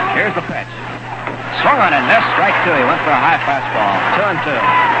 Here's the pitch. Swung on and missed. Strike 2. He went for a high fastball. 2-2.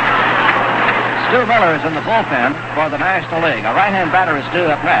 Stu Miller is in the bullpen for the National League. A right-hand batter is due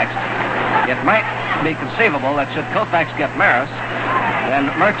up next. It might be conceivable that should Koufax get Maris,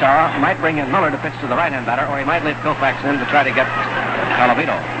 then Murtaugh might bring in Miller to pitch to the right-hand batter, or he might leave Koufax in to try to get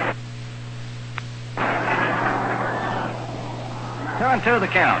Colavito. 2-2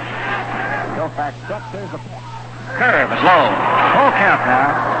 the count. Koufax steps. Here's the pitch. Curve is low. Full count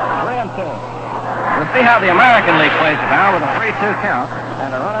now. 3-2. We'll see how the American League plays it now with a 3-2 count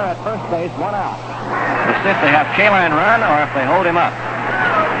and a runner at first base, 1 out. We'll see if they have Kaline run or if they hold him up.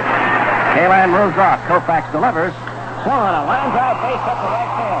 Kaline moves off. Koufax delivers. Swung on a line drive, base up to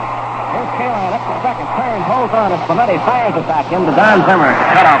right field. Here's Kaline up to second. Turns, holds on as Bonetti fires it back into Don Zimmer at the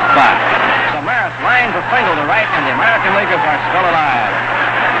cutoff spot. So Maris lines lines a single to right, and the American Leaguers are still alive.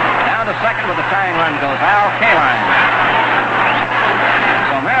 Down to second with the tying run goes Al Kaline.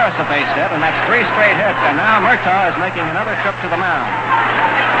 So Maris a base hit, and that's 3 straight hits, and now Murtaugh is making another trip to the mound.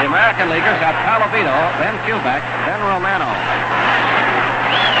 The American Leaguers have Palavito, then Kubek, then Romano.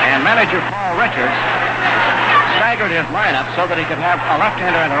 And manager Paul Richards staggered his lineup so that he could have a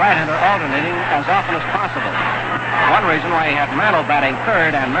left-hander and a right-hander alternating as often as possible. One reason why he had Mantle batting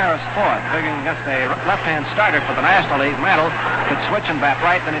third and Maris fourth, figuring against a left-hand starter for the National League, Mantle could switch and bat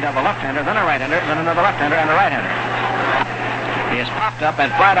right, then he'd have a left-hander, then a right-hander, then another left-hander, and a right-hander. He has popped up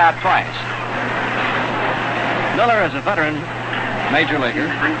and flied out twice. Miller is a veteran major leaguer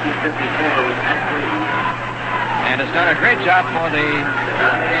and has done a great job for the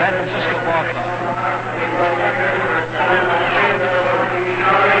San Francisco Ball Club.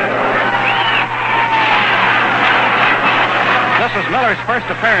 This is Miller's first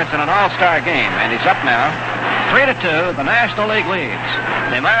appearance in an all-star game, and he's up now. 3-2, the National League leads.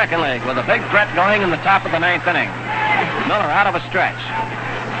 The American League with a big threat going in the top of the 9th inning. Miller out of a stretch.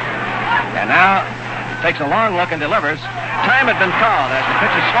 And now takes a long look and delivers. Time had been called as the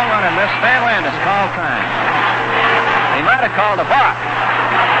pitch is swung on and missed. Van Landis called time. He might have called a balk.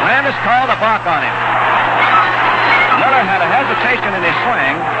 Landis called a balk on him. Miller had a hesitation in his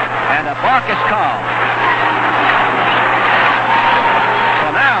swing, and a balk is called.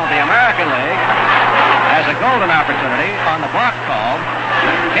 So now the American League has a golden opportunity on the balk call.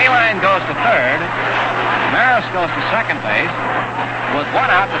 Kaline goes to third. Maris goes to second base. With 1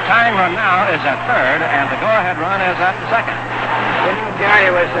 out, the tying run now is at third, and the go-ahead run is at second. Gary,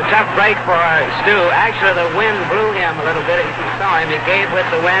 it was a tough break for Stu. Actually, the wind blew him a little bit. If you saw him, he gave with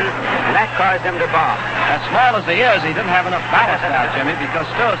the wind, and that caused him to balk. As small as he is, he didn't have enough ballast now, Jimmy, because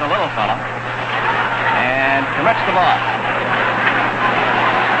Stu is a little fella. And commits the ball.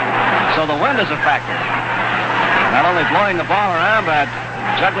 So the wind is a factor. Not only blowing the ball around, but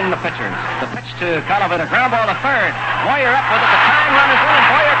juggling the pitchers. The pitch to Calavita, ground ball to third. Boyer up with it. The tying run is in, and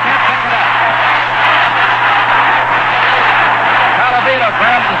Boyer can't pick it up. Calavita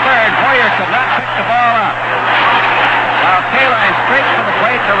grabs the third. Boyer could not pick the ball up. While Kaline streaked to the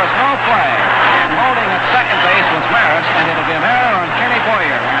plate, there was no play. And holding at second base was Maris, and it'll be an error on Kenny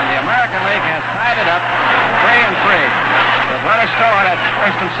Boyer. And the American League has tied it up 3-3. The runner still on at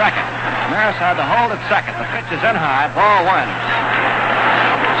first and second. Maris had to hold at second. The pitch is in high, ball 1.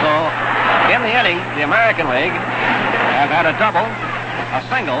 So, in the inning, the American League have had a double, a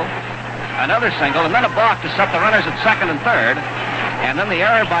single, another single, and then a balk to set the runners at second and third, and then the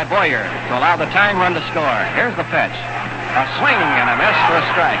error by Boyer to allow the tying run to score. Here's the pitch. A swing and a miss for a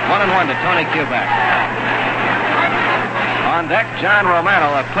strike. 1-1 to Tony Kubek. On deck, John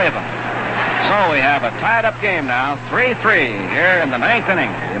Romano of Cleveland. So we have a tied-up game now, 3-3 here in the 9th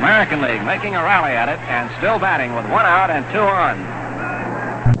inning. The American League making a rally at it and still batting with 1 out and 2 on.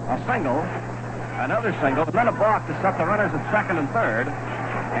 A single, another single, and then a balk to set the runners at second and third,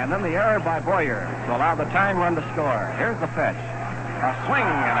 and then the error by Boyer to allow the tying run to score. Here's the pitch. A swing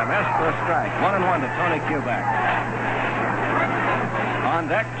and a miss for a strike. 1-1 to Tony Kubek. On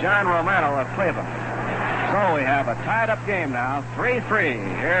deck, John Romano of Cleveland. So we have a tied-up game now, 3-3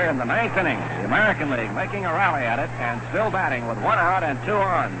 here in the 9th inning. The American League making a rally at it and still batting with 1 out and 2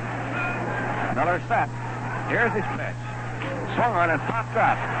 on. Another set. Here's his pitch. Swung on and popped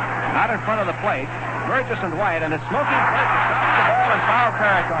up. Out in front of the plate, Burgess and White, and it's Smokey Burgess stops the ball in foul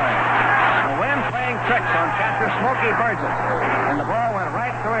territory. The wind playing tricks on catcher Smokey Burgess, and the ball went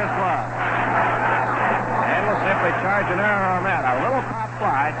right through his glove. And we'll simply charge an error on that. A little pop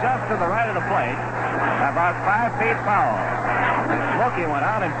fly just to the right of the plate, about 5 feet foul. Smokey went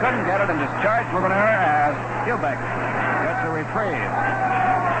out and couldn't get it and just charged with an error as Kubek gets a reprieve.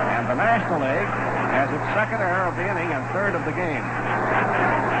 And the National League has its second error of the inning and third of the game.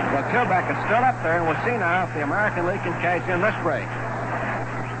 But Kubek is still up there, and we'll see now if the American League can cash in this break.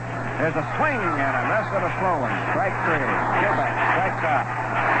 There's a swing and a miss of a slow one. Strike 3. Kubek strikes out.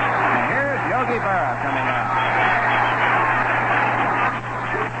 And here's Yogi Berra coming out.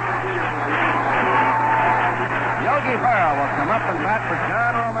 Yogi Berra will come up and bat for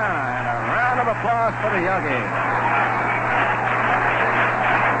John Romano, and a round of applause for the Yogi.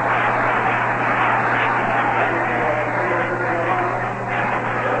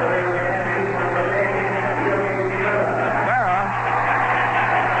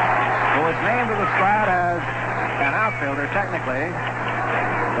 Technically,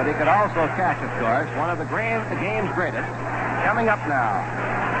 but he could also catch, of course. One of the game's greatest. Coming up now.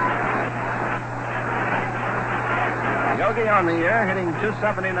 Yogi on the year, hitting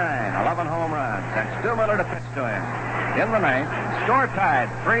 .279, 11 home runs, and Stu Miller to pitch to him. In the 9th, score tied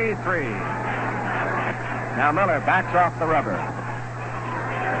 3-3. Now Miller backs off the rubber.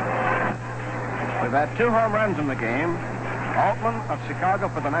 We've had 2 home runs in the game. Altman of Chicago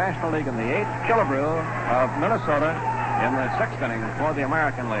for the National League in the 8th, Killebrew of Minnesota in the 6th inning for the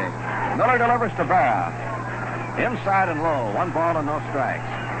American League. Miller delivers to Berra. Inside and low, 1 ball and no strikes.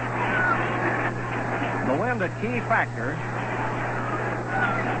 The wind a key factor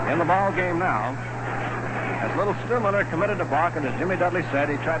in the ball game now. As little Stu Miller committed to balk, and as Jimmy Dudley said,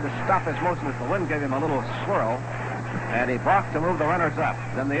 he tried to stop his motion as the wind gave him a little swirl, and he balked to move the runners up.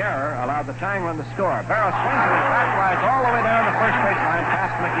 Then the error allowed the tying run to score. Barrow swings and back flies all the way down the first baseline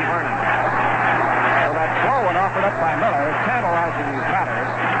past Mickey Vernon. So that throw one offered up by Miller, tantalizing these batters,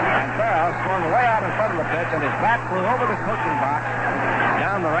 and Barrow swung way out in front of the pitch, and his bat flew over the coaching box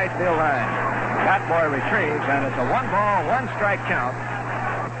down the right field line. Bat boy retrieves, and it's a 1-ball, 1-strike count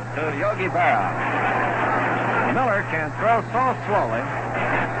to Yogi Berra. Miller can throw so slowly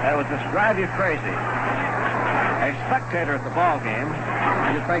that it would just drive you crazy. A spectator at the ball game,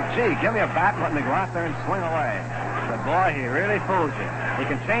 you'd think, gee, give me a bat and let me go out there and swing away. But boy, he really fools you. He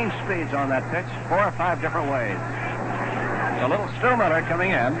can change speeds on that pitch 4 or 5 different ways. So little Stu Miller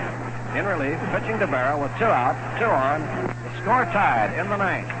coming in relief, pitching to Berra with 2 out, 2 on. The score tied in the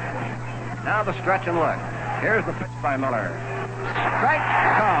 9th. Now the stretch and look. Here's the pitch by Miller. Strike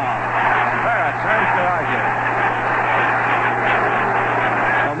call. And Berra turns to argue.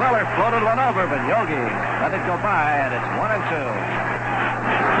 So Miller floated one over, but Yogi let it go by, and it's 1-2.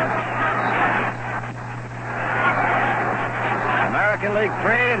 American League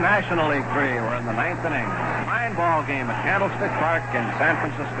 3, National League 3. We're in the 9th inning. Fine ball game at Candlestick Park in San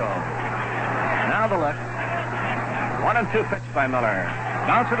Francisco. Now the look. 1-2 pitch by Miller.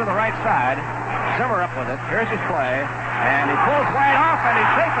 Bouncer to the right side. Zimmer up with it. Here's his play. And he pulls wide off, and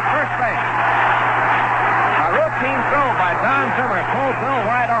he's safe at first base. A routine throw by Don Zimmer pulled Bill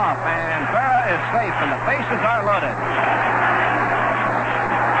wide off, and Berra is safe, and the bases are loaded.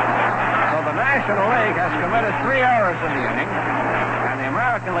 So the National League has committed 3 errors in the inning, and the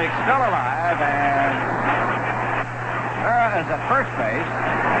American League still alive, and Berra is at first base,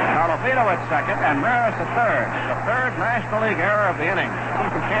 Colavito at second, and Maris at third. The 3rd National League error of the inning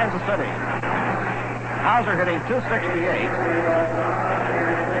from Kansas City. Hauser hitting .268.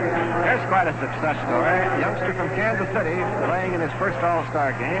 There's quite a success story. Youngster from Kansas City playing in his first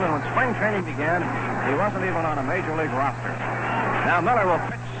All-Star game, and when spring training began, he wasn't even on a Major League roster. Now Miller will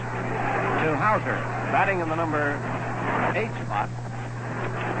pitch to Hauser, batting in the number 8 spot.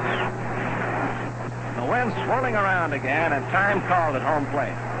 The wind swirling around again, and time called at home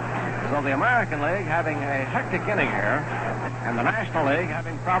plate. So the American League having a hectic inning here, and the National League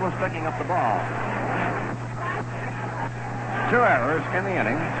having problems picking up the ball. 2 errors in the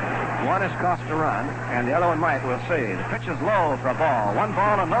inning. One has cost a run, and the other one might. We'll see. The pitch is low for a ball. 1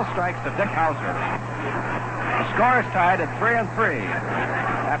 ball and no strikes to Dick Hauser. The score is tied at 3-3.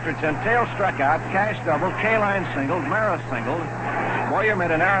 After Gentile struck out, Cash doubled, Kaline singled, Maris singled. Boyer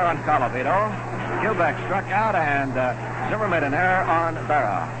made an error on Colavito. Gilbeck struck out, and Zimmer made an error on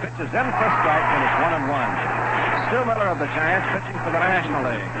Berra. Pitch is in for strike, and it's 1-1. Stu Miller of the Giants pitching for the National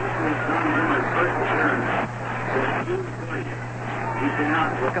League.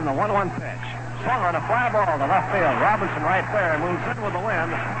 Looking the 1-1 pitch. Swung on a fly ball to left field. Robinson right there moves in with the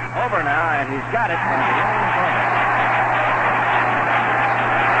wind. Over now, and he's got it. And the inning is over.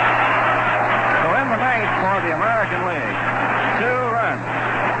 So in the 9th for the American League, 2 runs,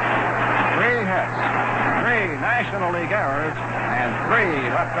 3 hits, 3 National League errors, and 3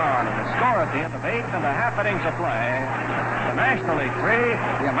 left on. And the score at the end of 8.5 innings of play, the National League 3,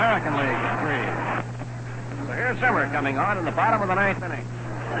 the American League 3. So here's Zimmer coming on in the bottom of the 9th inning.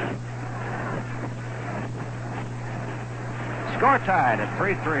 Score tied at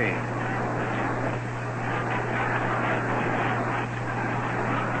 3-3.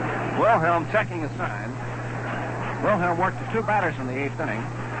 Wilhelm checking the sign. Wilhelm worked the 2 batters in the 8th inning.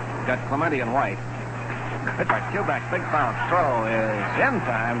 Got Clemente and White. Pitch by Kuback, big bounce throw is in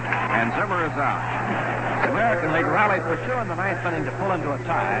time, and Zimmer is out. The American League rallied for 2 in the 9th inning to pull into a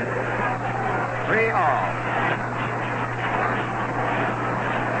tie. 3-all.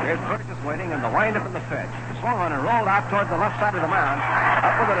 Here's Burgess waiting, and the windup in the pitch. Swung on and rolled out toward the left side of the mound.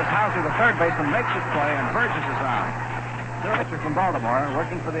 Up with it is Hauser, the third baseman, makes his play, and Burgess is out. The pitcher from Baltimore,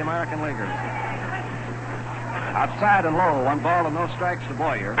 working for the American Leaguers. Outside and low, 1 ball and no strikes to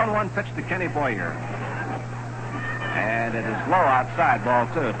Boyer. 1-1 pitch to Kenny Boyer. And it is low outside, ball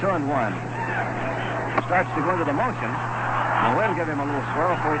 2, 2-1. Starts to go into the motion. The wind gave him a little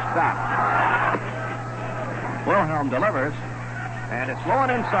swirl before he stopped. Wilhelm delivers, and it's low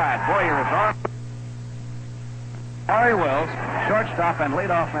and inside. Boyer is on. Maury Wills, shortstop and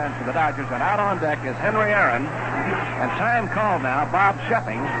leadoff man for the Dodgers, and out on deck is Henry Aaron. And time called now. Bob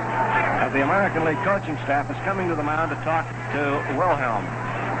Sheffing of the American League coaching staff is coming to the mound to talk to Wilhelm.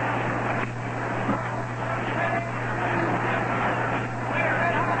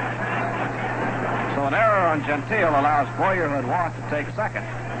 So an error on Gentile allows Boyer, who had walked, to take second.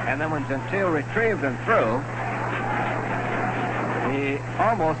 And then when Gentile retrieved and threw, he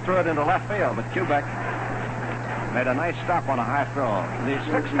almost threw it into left field, but Kubek made a nice stop on a high throw. The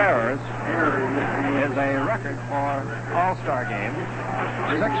 6 errors is a record for All-Star games,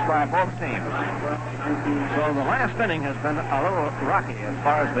 6 by both teams. So the last inning has been a little rocky as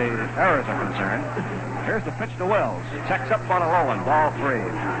far as the errors are concerned. Here's the pitch to Wills. Checks up on a low one, ball 3.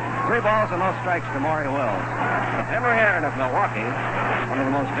 3 balls and no strikes to Maury Wills. Henry Aaron of Milwaukee, one of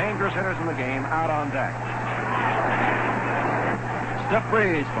the most dangerous hitters in the game, out on deck. Stiff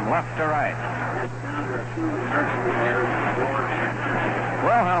breeze from left to right.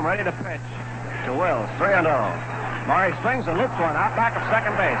 Wilhelm ready to pitch to Wills, 3-0. Maury swings and loops one out back of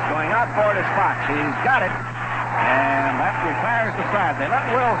second base. Going out for it is Fox. He's got it. And that retires the side. They let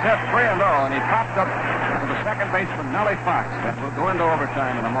Wills hit 3-0, and he popped up to the second baseman, Nellie Fox. That will go into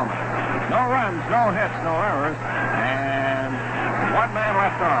overtime in a moment. No runs, no hits, no errors, and 1 man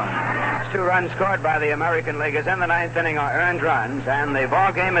left on. 2 runs scored by the American Leaguers in the 9th inning are earned runs, and the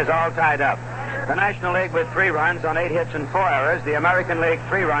ball game is all tied up. The National League with 3 runs on 8 hits and 4 errors. The American League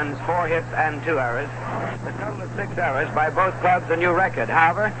 3 runs, 4 hits, and 2 errors. The total of 6 errors by both clubs, a new record.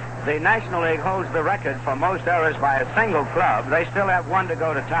 However, the National League holds the record for most errors by a single club. They still have 1 to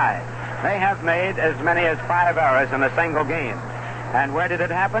go to tie. They have made as many as 5 errors in a single game. And where did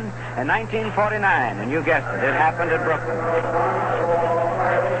it happen? In 1949, and you guessed it. It happened at Brooklyn.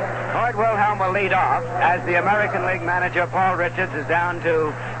 Hoyt Wilhelm will lead off as the American League manager, Paul Richards, is down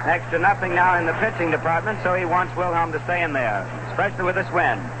to next to nothing now in the pitching department, so he wants Wilhelm to stay in there, especially with this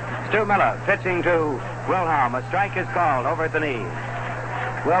wind. Stu Miller pitching to Wilhelm. A strike is called over at the knees.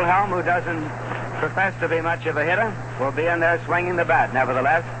 Wilhelm, who doesn't profess to be much of a hitter, will be in there swinging the bat,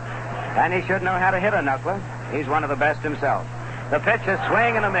 nevertheless. And he should know how to hit a knuckler. He's one of the best himself. The pitch is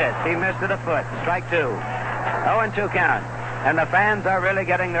swing and a miss. He missed it a foot. Strike 2. 0-2 count. And the fans are really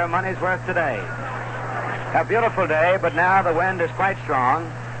getting their money's worth today. A beautiful day, but now the wind is quite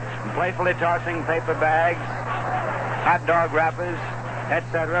strong. Playfully tossing paper bags, hot dog wrappers,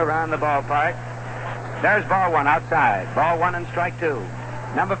 etc. around the ballpark. There's ball 1 outside. Ball 1 and strike 2.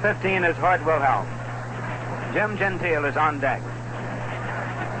 Number 15 is Hoyt Wilhelm. Jim Gentile is on deck.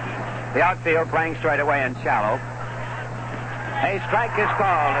 The outfield playing straight away and shallow. A strike is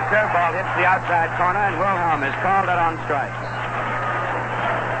called. A curveball hits the outside corner, and Wilhelm is called out on strikes.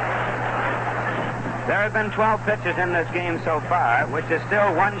 There have been 12 pitches in this game so far, which is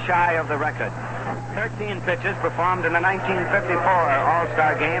still 1 shy of the record. 13 pitches performed in the 1954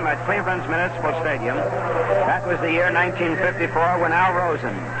 All-Star game at Cleveland's Municipal Stadium. That was the year 1954 when Al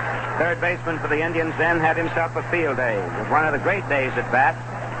Rosen, third baseman for the Indians, then had himself a field day. It was one of the great days at bat.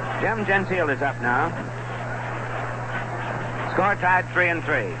 Jim Gentile is up now. Score tied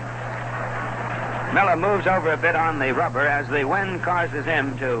 3-3. Miller moves over a bit on the rubber as the wind causes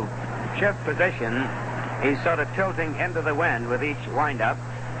him to shift position. He's sort of tilting into the wind with each windup.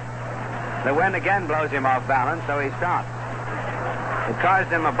 The wind again blows him off balance, so he stops. It caused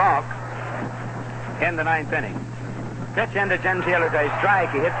him a balk in the 9th inning. Pitch into Gentile is a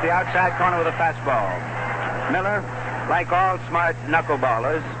strike. He hits the outside corner with a fastball. Miller, like all smart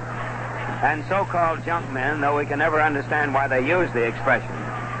knuckleballers and so-called junk men, though we can never understand why they use the expression,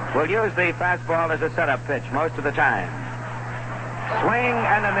 will use the fastball as a setup pitch most of the time. Swing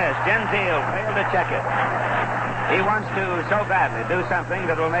and a miss. Gentile failed to check it. He wants to so badly do something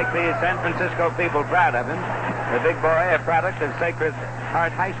that will make the San Francisco people proud of him. The big boy, a product of Sacred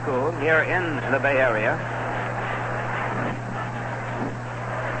Heart High School here in the Bay Area.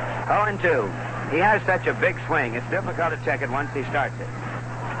 0-2. He has such a big swing, it's difficult to check it once he starts it.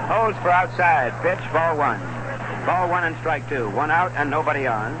 Holds for outside. Pitch, ball 1. Ball 1 and strike 2. 1 out and nobody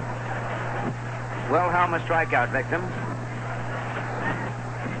on. Wilhelm a strikeout victim.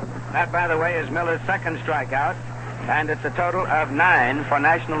 That, by the way, is Miller's second strikeout, and it's a total of 9 for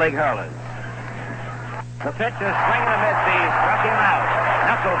National League hurlers. The pitch is swing and a miss. He struck him out.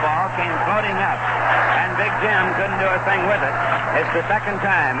 Knuckleball came floating up, and Big Jim couldn't do a thing with it. It's the second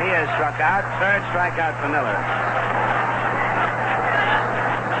time he has struck out. Third strikeout for Miller.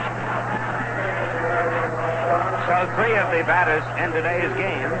 So 3 of the batters in today's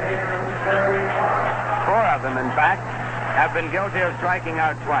game, 4 of them, in fact, have been guilty of striking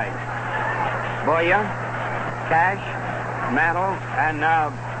out twice. Boyer, Cash, Mantle, and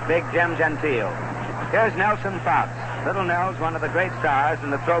now Big Jim Gentile. Here's Nelson Fox. Little Nels, one of the great stars,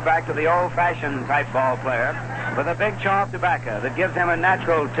 and the throwback to the old-fashioned type ball player, with a big chaw of tobacco that gives him a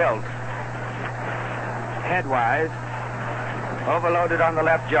natural tilt. Headwise, overloaded on the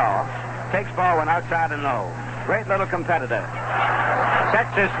left jaw. Takes ball one outside and low. Great little competitor.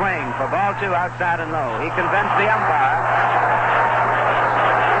 Sets his swing for ball two outside and low. He convinced the umpire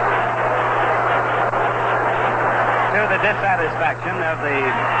to the dissatisfaction of the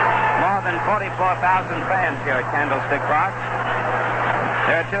more than 44,000 fans here at Candlestick Park.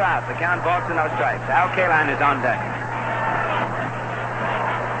 There are two outs. The count, balls to no strikes. Al Kaline is on deck.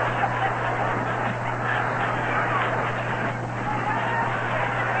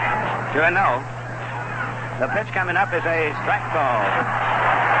 Sure no. The pitch coming up is a strike ball.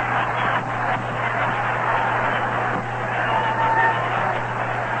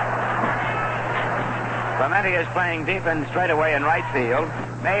 Clemente is playing deep and straightaway in right field.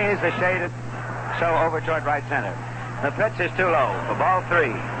 Mays is shaded so over toward right center. The pitch is too low for ball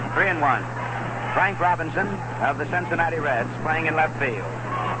three. 3-1. Frank Robinson of the Cincinnati Reds playing in left field.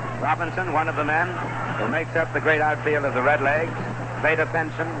 Robinson, one of the men who makes up the great outfield of the Redlegs. Veda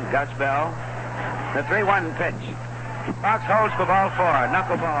Penson, Gus Bell. The 3-1 pitch. Fox holds for ball four.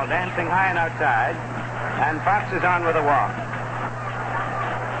 Knuckleball dancing high and outside. And Fox is on with a walk.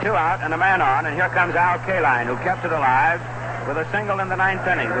 Two out and a man on, and here comes Al Kaline, who kept it alive with a single in the ninth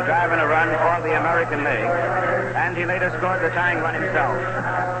inning to drive in a run for the American League. And he later scored the tying run himself.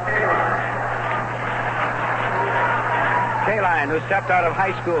 Kaline, who stepped out of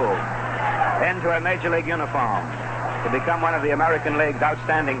high school into a major league uniform to become one of the American League's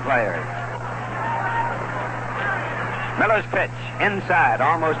outstanding players. Miller's pitch, inside,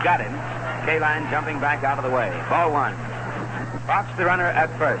 almost got him. Kaline jumping back out of the way. Ball one. Fox the runner at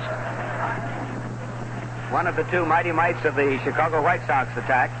first. One of the two mighty mites of the Chicago White Sox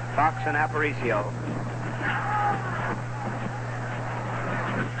attack, Fox and Aparicio.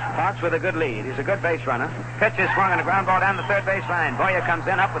 Fox with a good lead. He's a good base runner. Pitch is swung on a ground ball down the third base line. Boyer comes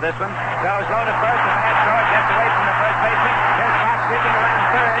in up with this one. Goes low to first. The bad throw gets away from the first baseman. Here's Fox sweeping around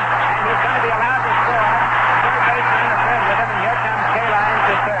third, and he's going to be allowed to score. Third baseman interfered with him, and here comes Kaline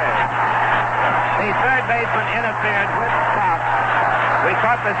to third. The third baseman interfered with Fox. We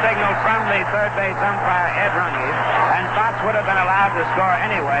caught the signal from the third base umpire, Ed Runge, and Fox would have been allowed to score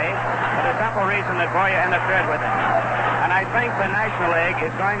anyway for the simple reason that Boyer interfered with him. And I think the National League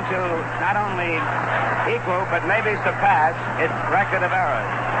is going to not only equal, but maybe surpass its record of errors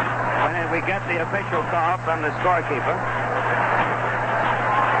when we get the official call from the scorekeeper.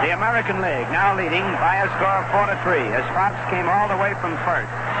 The American League now leading by a score of 4-3 as Fox came all the way from first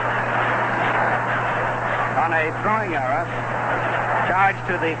on a throwing error charged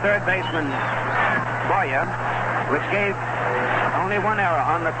to the third baseman, Boyer, which gave only one error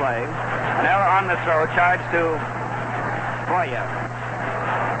on the play, an error on the throw charged to Boyer.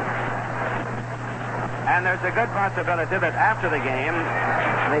 And there's a good possibility that after the game,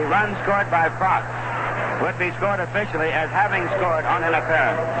 the run scored by Fox would be scored officially as having scored on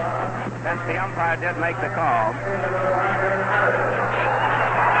interference, since the umpire did make the call.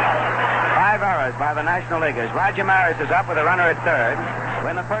 5 errors by the National Leaguers. Roger Maris is up with a runner at third.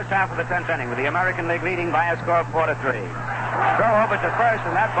 We're in the first half of the 10th inning with the American League leading by a score of 4-3. Throw over to first,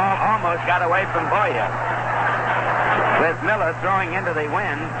 and that ball almost got away from Boyer. With Miller throwing into the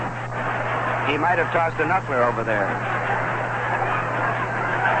wind, he might have tossed a knuckler over there.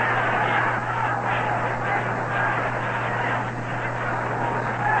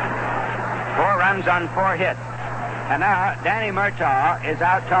 Four runs on 4 hits. And now Danny Murtaugh is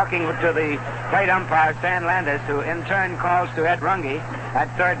out talking to the plate umpire, Stan Landis, who in turn calls to Ed Runge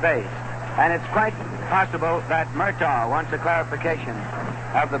at third base. And it's quite possible that Murtaugh wants a clarification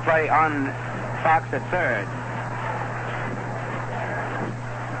of the play on Fox at third.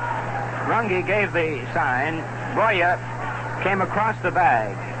 Runge gave the sign. Boyer came across the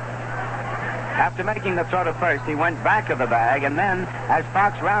bag. After making the throw to first, he went back of the bag, and then, as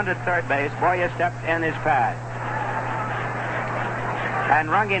Fox rounded third base, Boyer stepped in his path. And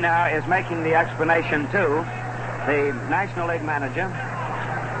Runge now is making the explanation to the National League manager,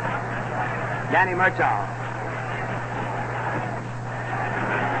 Danny Murtaugh.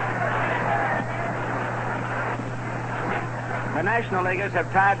 The National Leaguers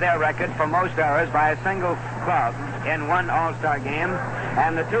have tied their record for most errors by a single club in one All-Star game,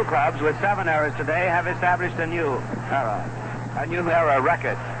 and the two clubs with 7 errors today have established a new error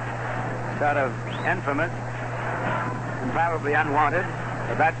record. Sort of infamous and probably unwanted,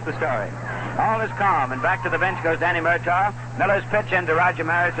 but that's the story. All is calm, and back to the bench goes Danny Murtaugh. Miller's pitch into Roger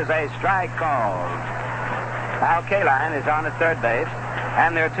Maris is a strike call. Al Kaline is on at third base.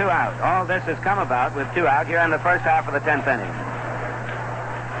 and they're 2 out. All this has come about with 2 out here in the first half of the 10th inning.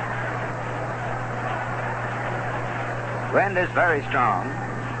 Wind is very strong.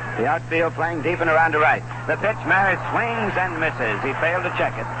 The outfield playing deep and around to right. The pitch, Maris swings and misses. He failed to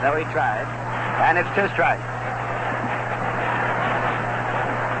check it, though he tried. And it's 2 strikes.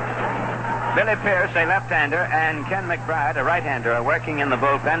 Billy Pierce, a left-hander, and Ken McBride, a right-hander, are working in the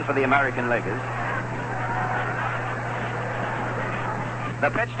bullpen for the American Leaguers.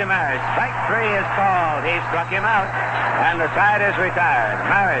 The pitch to Maris. Strike 3 is called. He struck him out, and the side is retired.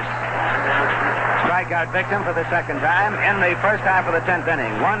 Maris, strikeout victim for the second time in the first half of the 10th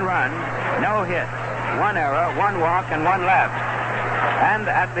inning. 1 run, no hits, 1 error, 1 walk, and 1 left. And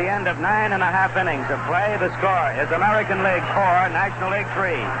at the end of 9.5 innings of play, the score is American League 4, National League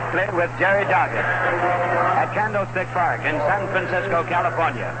 3, played with Jerry Doggett at Candlestick Park in San Francisco,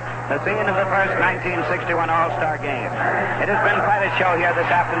 California, the scene of the first 1961 All-Star Game. It has been quite a show here this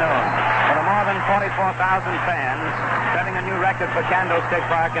afternoon for the more than 44,000 fans, setting a new record for Candlestick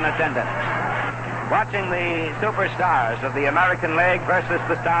Park in attendance. Watching the superstars of the American League versus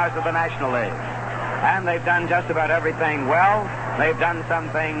the stars of the National League. And they've done just about everything well. They've done some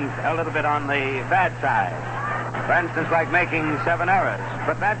things a little bit on the bad side. For instance, like making 7 errors.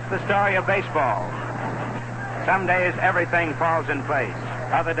 But that's the story of baseball. Some days everything falls in place.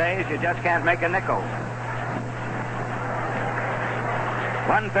 Other days you just can't make a nickel.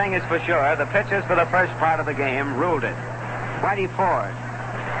 One thing is for sure, the pitchers for the first part of the game ruled it. Whitey Ford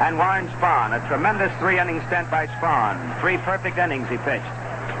and Warren Spahn, a tremendous 3-inning stint by Spahn. 3 perfect innings he pitched.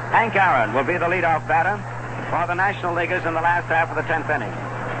 Hank Aaron will be the leadoff batter for the National Leaguers in the last half of the 10th inning.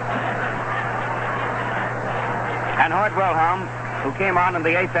 And Howard Wilhelm, who came on in the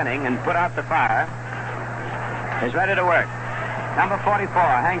 8th inning and put out the fire, is ready to work. Number 44,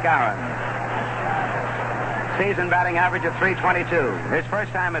 Hank Aaron. Season batting average of .322. His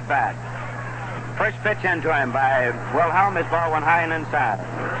first time at bat. First pitch into him by Wilhelm is ball 1 high and inside.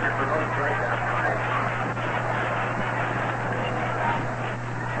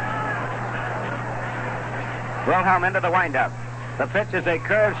 Wilhelm into the windup. The pitch is a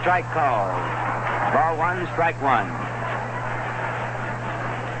curved strike call. Ball 1, strike 1.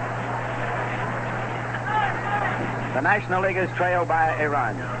 The National Leaguers trail by a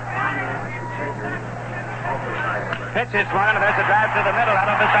run. Pitch is swung, and there's a drive to the middle out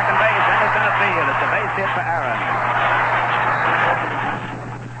of the second base into center field. It's a base hit for Aaron.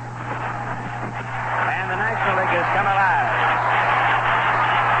 And the National Leaguers come alive.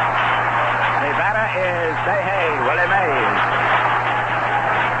 The batter is Willie Mays,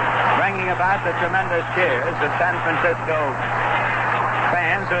 bringing about the tremendous cheers of San Francisco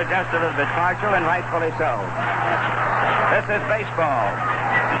fans who are just a little bit partial, and rightfully so. This is baseball.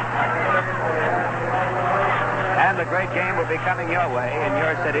 And the great game will be coming your way in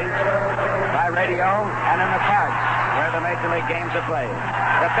your cities by radio and in the parks where the Major League games are played.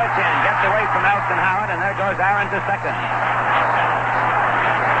 The pitch in gets away from Nelson Howard, and there goes Aaron to second.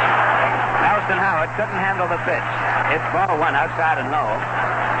 Nelson Howard couldn't handle the pitch. It's ball 1 outside and low,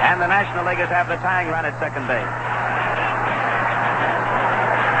 and the National Leaguers have the tying run at second base.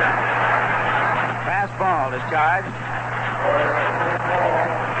 Fastball is charged.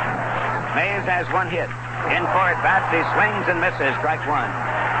 Mays has 1 hit. In for at bats, he swings and misses, strike 1.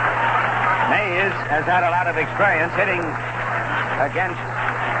 Mays has had a lot of experience hitting against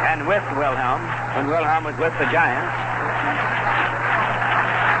and with Wilhelm when Wilhelm was with the Giants.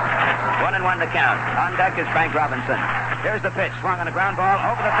 1-1 to count. On deck is Frank Robinson. Here's the pitch, swung on a ground ball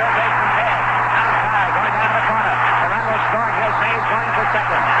over the third baseman's head. Outside, going down the corner. The run will score. Here's Mays going for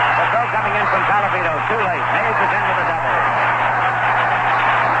second. The throw coming in from Calavito. Too late. Mays is in with a double.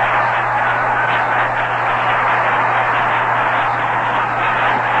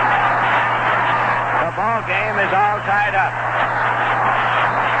 The ball game is all tied up.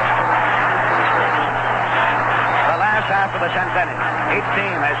 The last half of the 10th inning. Each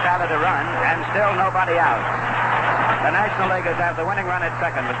team has tallied a run, and still nobody out. The National Leaguers have the winning run at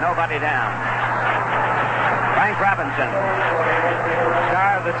second with nobody down. Frank Robinson,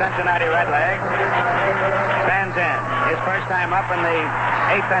 star of the Cincinnati Redlegs, stands in. His first time up in the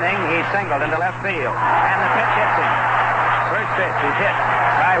 8th inning, he singled into left field. And the pitch hits him. First pitch is hit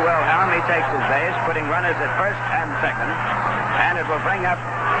by Wilhelm. He takes his base, putting runners at first and second. And it will bring up...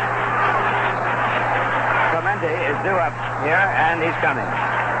 Clemente is due up here, and he's coming.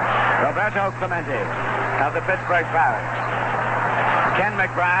 Roberto Clemente of the Pittsburgh Pirates. Ken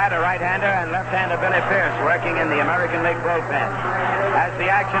McBride, a right-hander, and left-hander Billy Pierce working in the American League bullpen. As the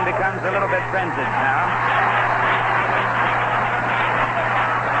action becomes a little bit frenzied now.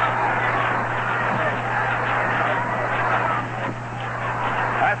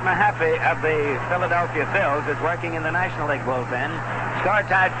 Mahaffey of the Philadelphia Phils is working in the National League bullpen. Score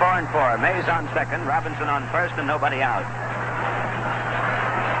tied 4-4. Mays on second, Robinson on first, and nobody out.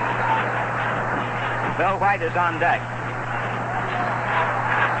 Bill White is on deck.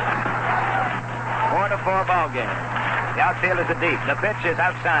 4-4 ball game. The outfield is deep. The pitch is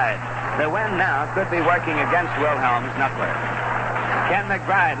outside. The wind now could be working against Wilhelm's knuckler. Ken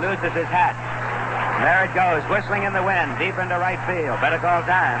McBride loses his hat. There it goes, whistling in the wind, deep into right field. Better call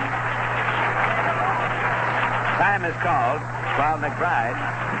time. Time is called while McBride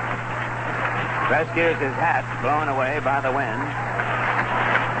rescues his hat blown away by the wind.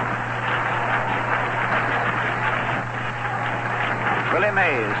 Willie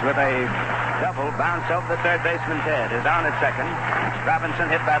Mays with a double bounce over the third baseman's head is on at second. Robinson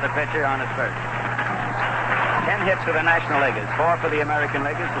hit by the pitcher on at first. 10 hits for the National Leaguers, 4 for the American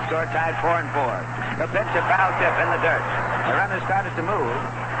Leaguers. The score tied 4-4. The pitch, a foul tip in the dirt. The runner started to move,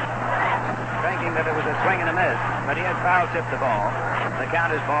 thinking that it was a swing and a miss, but he had foul tipped the ball. The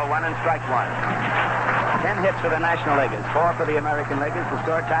count is ball 1 and strike 1. 10 hits for the National Leaguers, 4 for the American Leaguers. The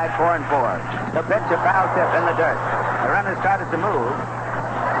score tied 4-4. The pitch, a foul tip in the dirt. The runner started to move,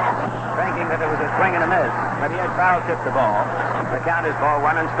 thinking that it was a swing and a miss, but he had foul tipped the ball. The count is ball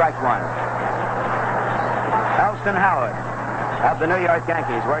 1 and strike 1. Elston Howard of the New York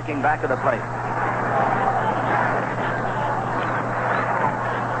Yankees working back of the plate.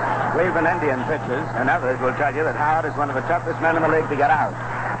 Cleveland Indian pitchers and others will tell you that Howard is one of the toughest men in the league to get out.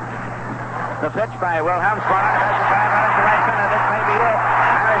 The pitch by Wilhelm Swan. There's a drive out into right center. This may be it.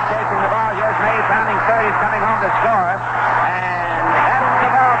 Harris chasing the ball. Here's Mays pounding third. He's coming home to score. And that's the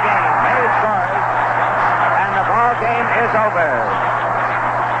ball game. Mays scores. And the ball game is over.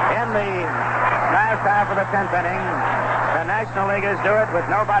 In the last half of the 10th inning, the National Leaguers do it with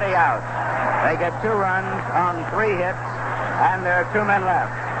nobody out. They get 2 runs on 3 hits, and there are 2 men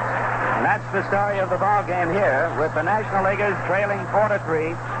left. And that's the story of the ball game here, with the National Leaguers trailing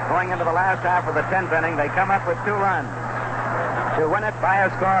 4-3, going into the last half of the 10th inning. They come up with 2 runs to win it by a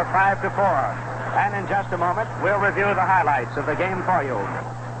score of 5-4. And in just a moment, we'll review the highlights of the game for you.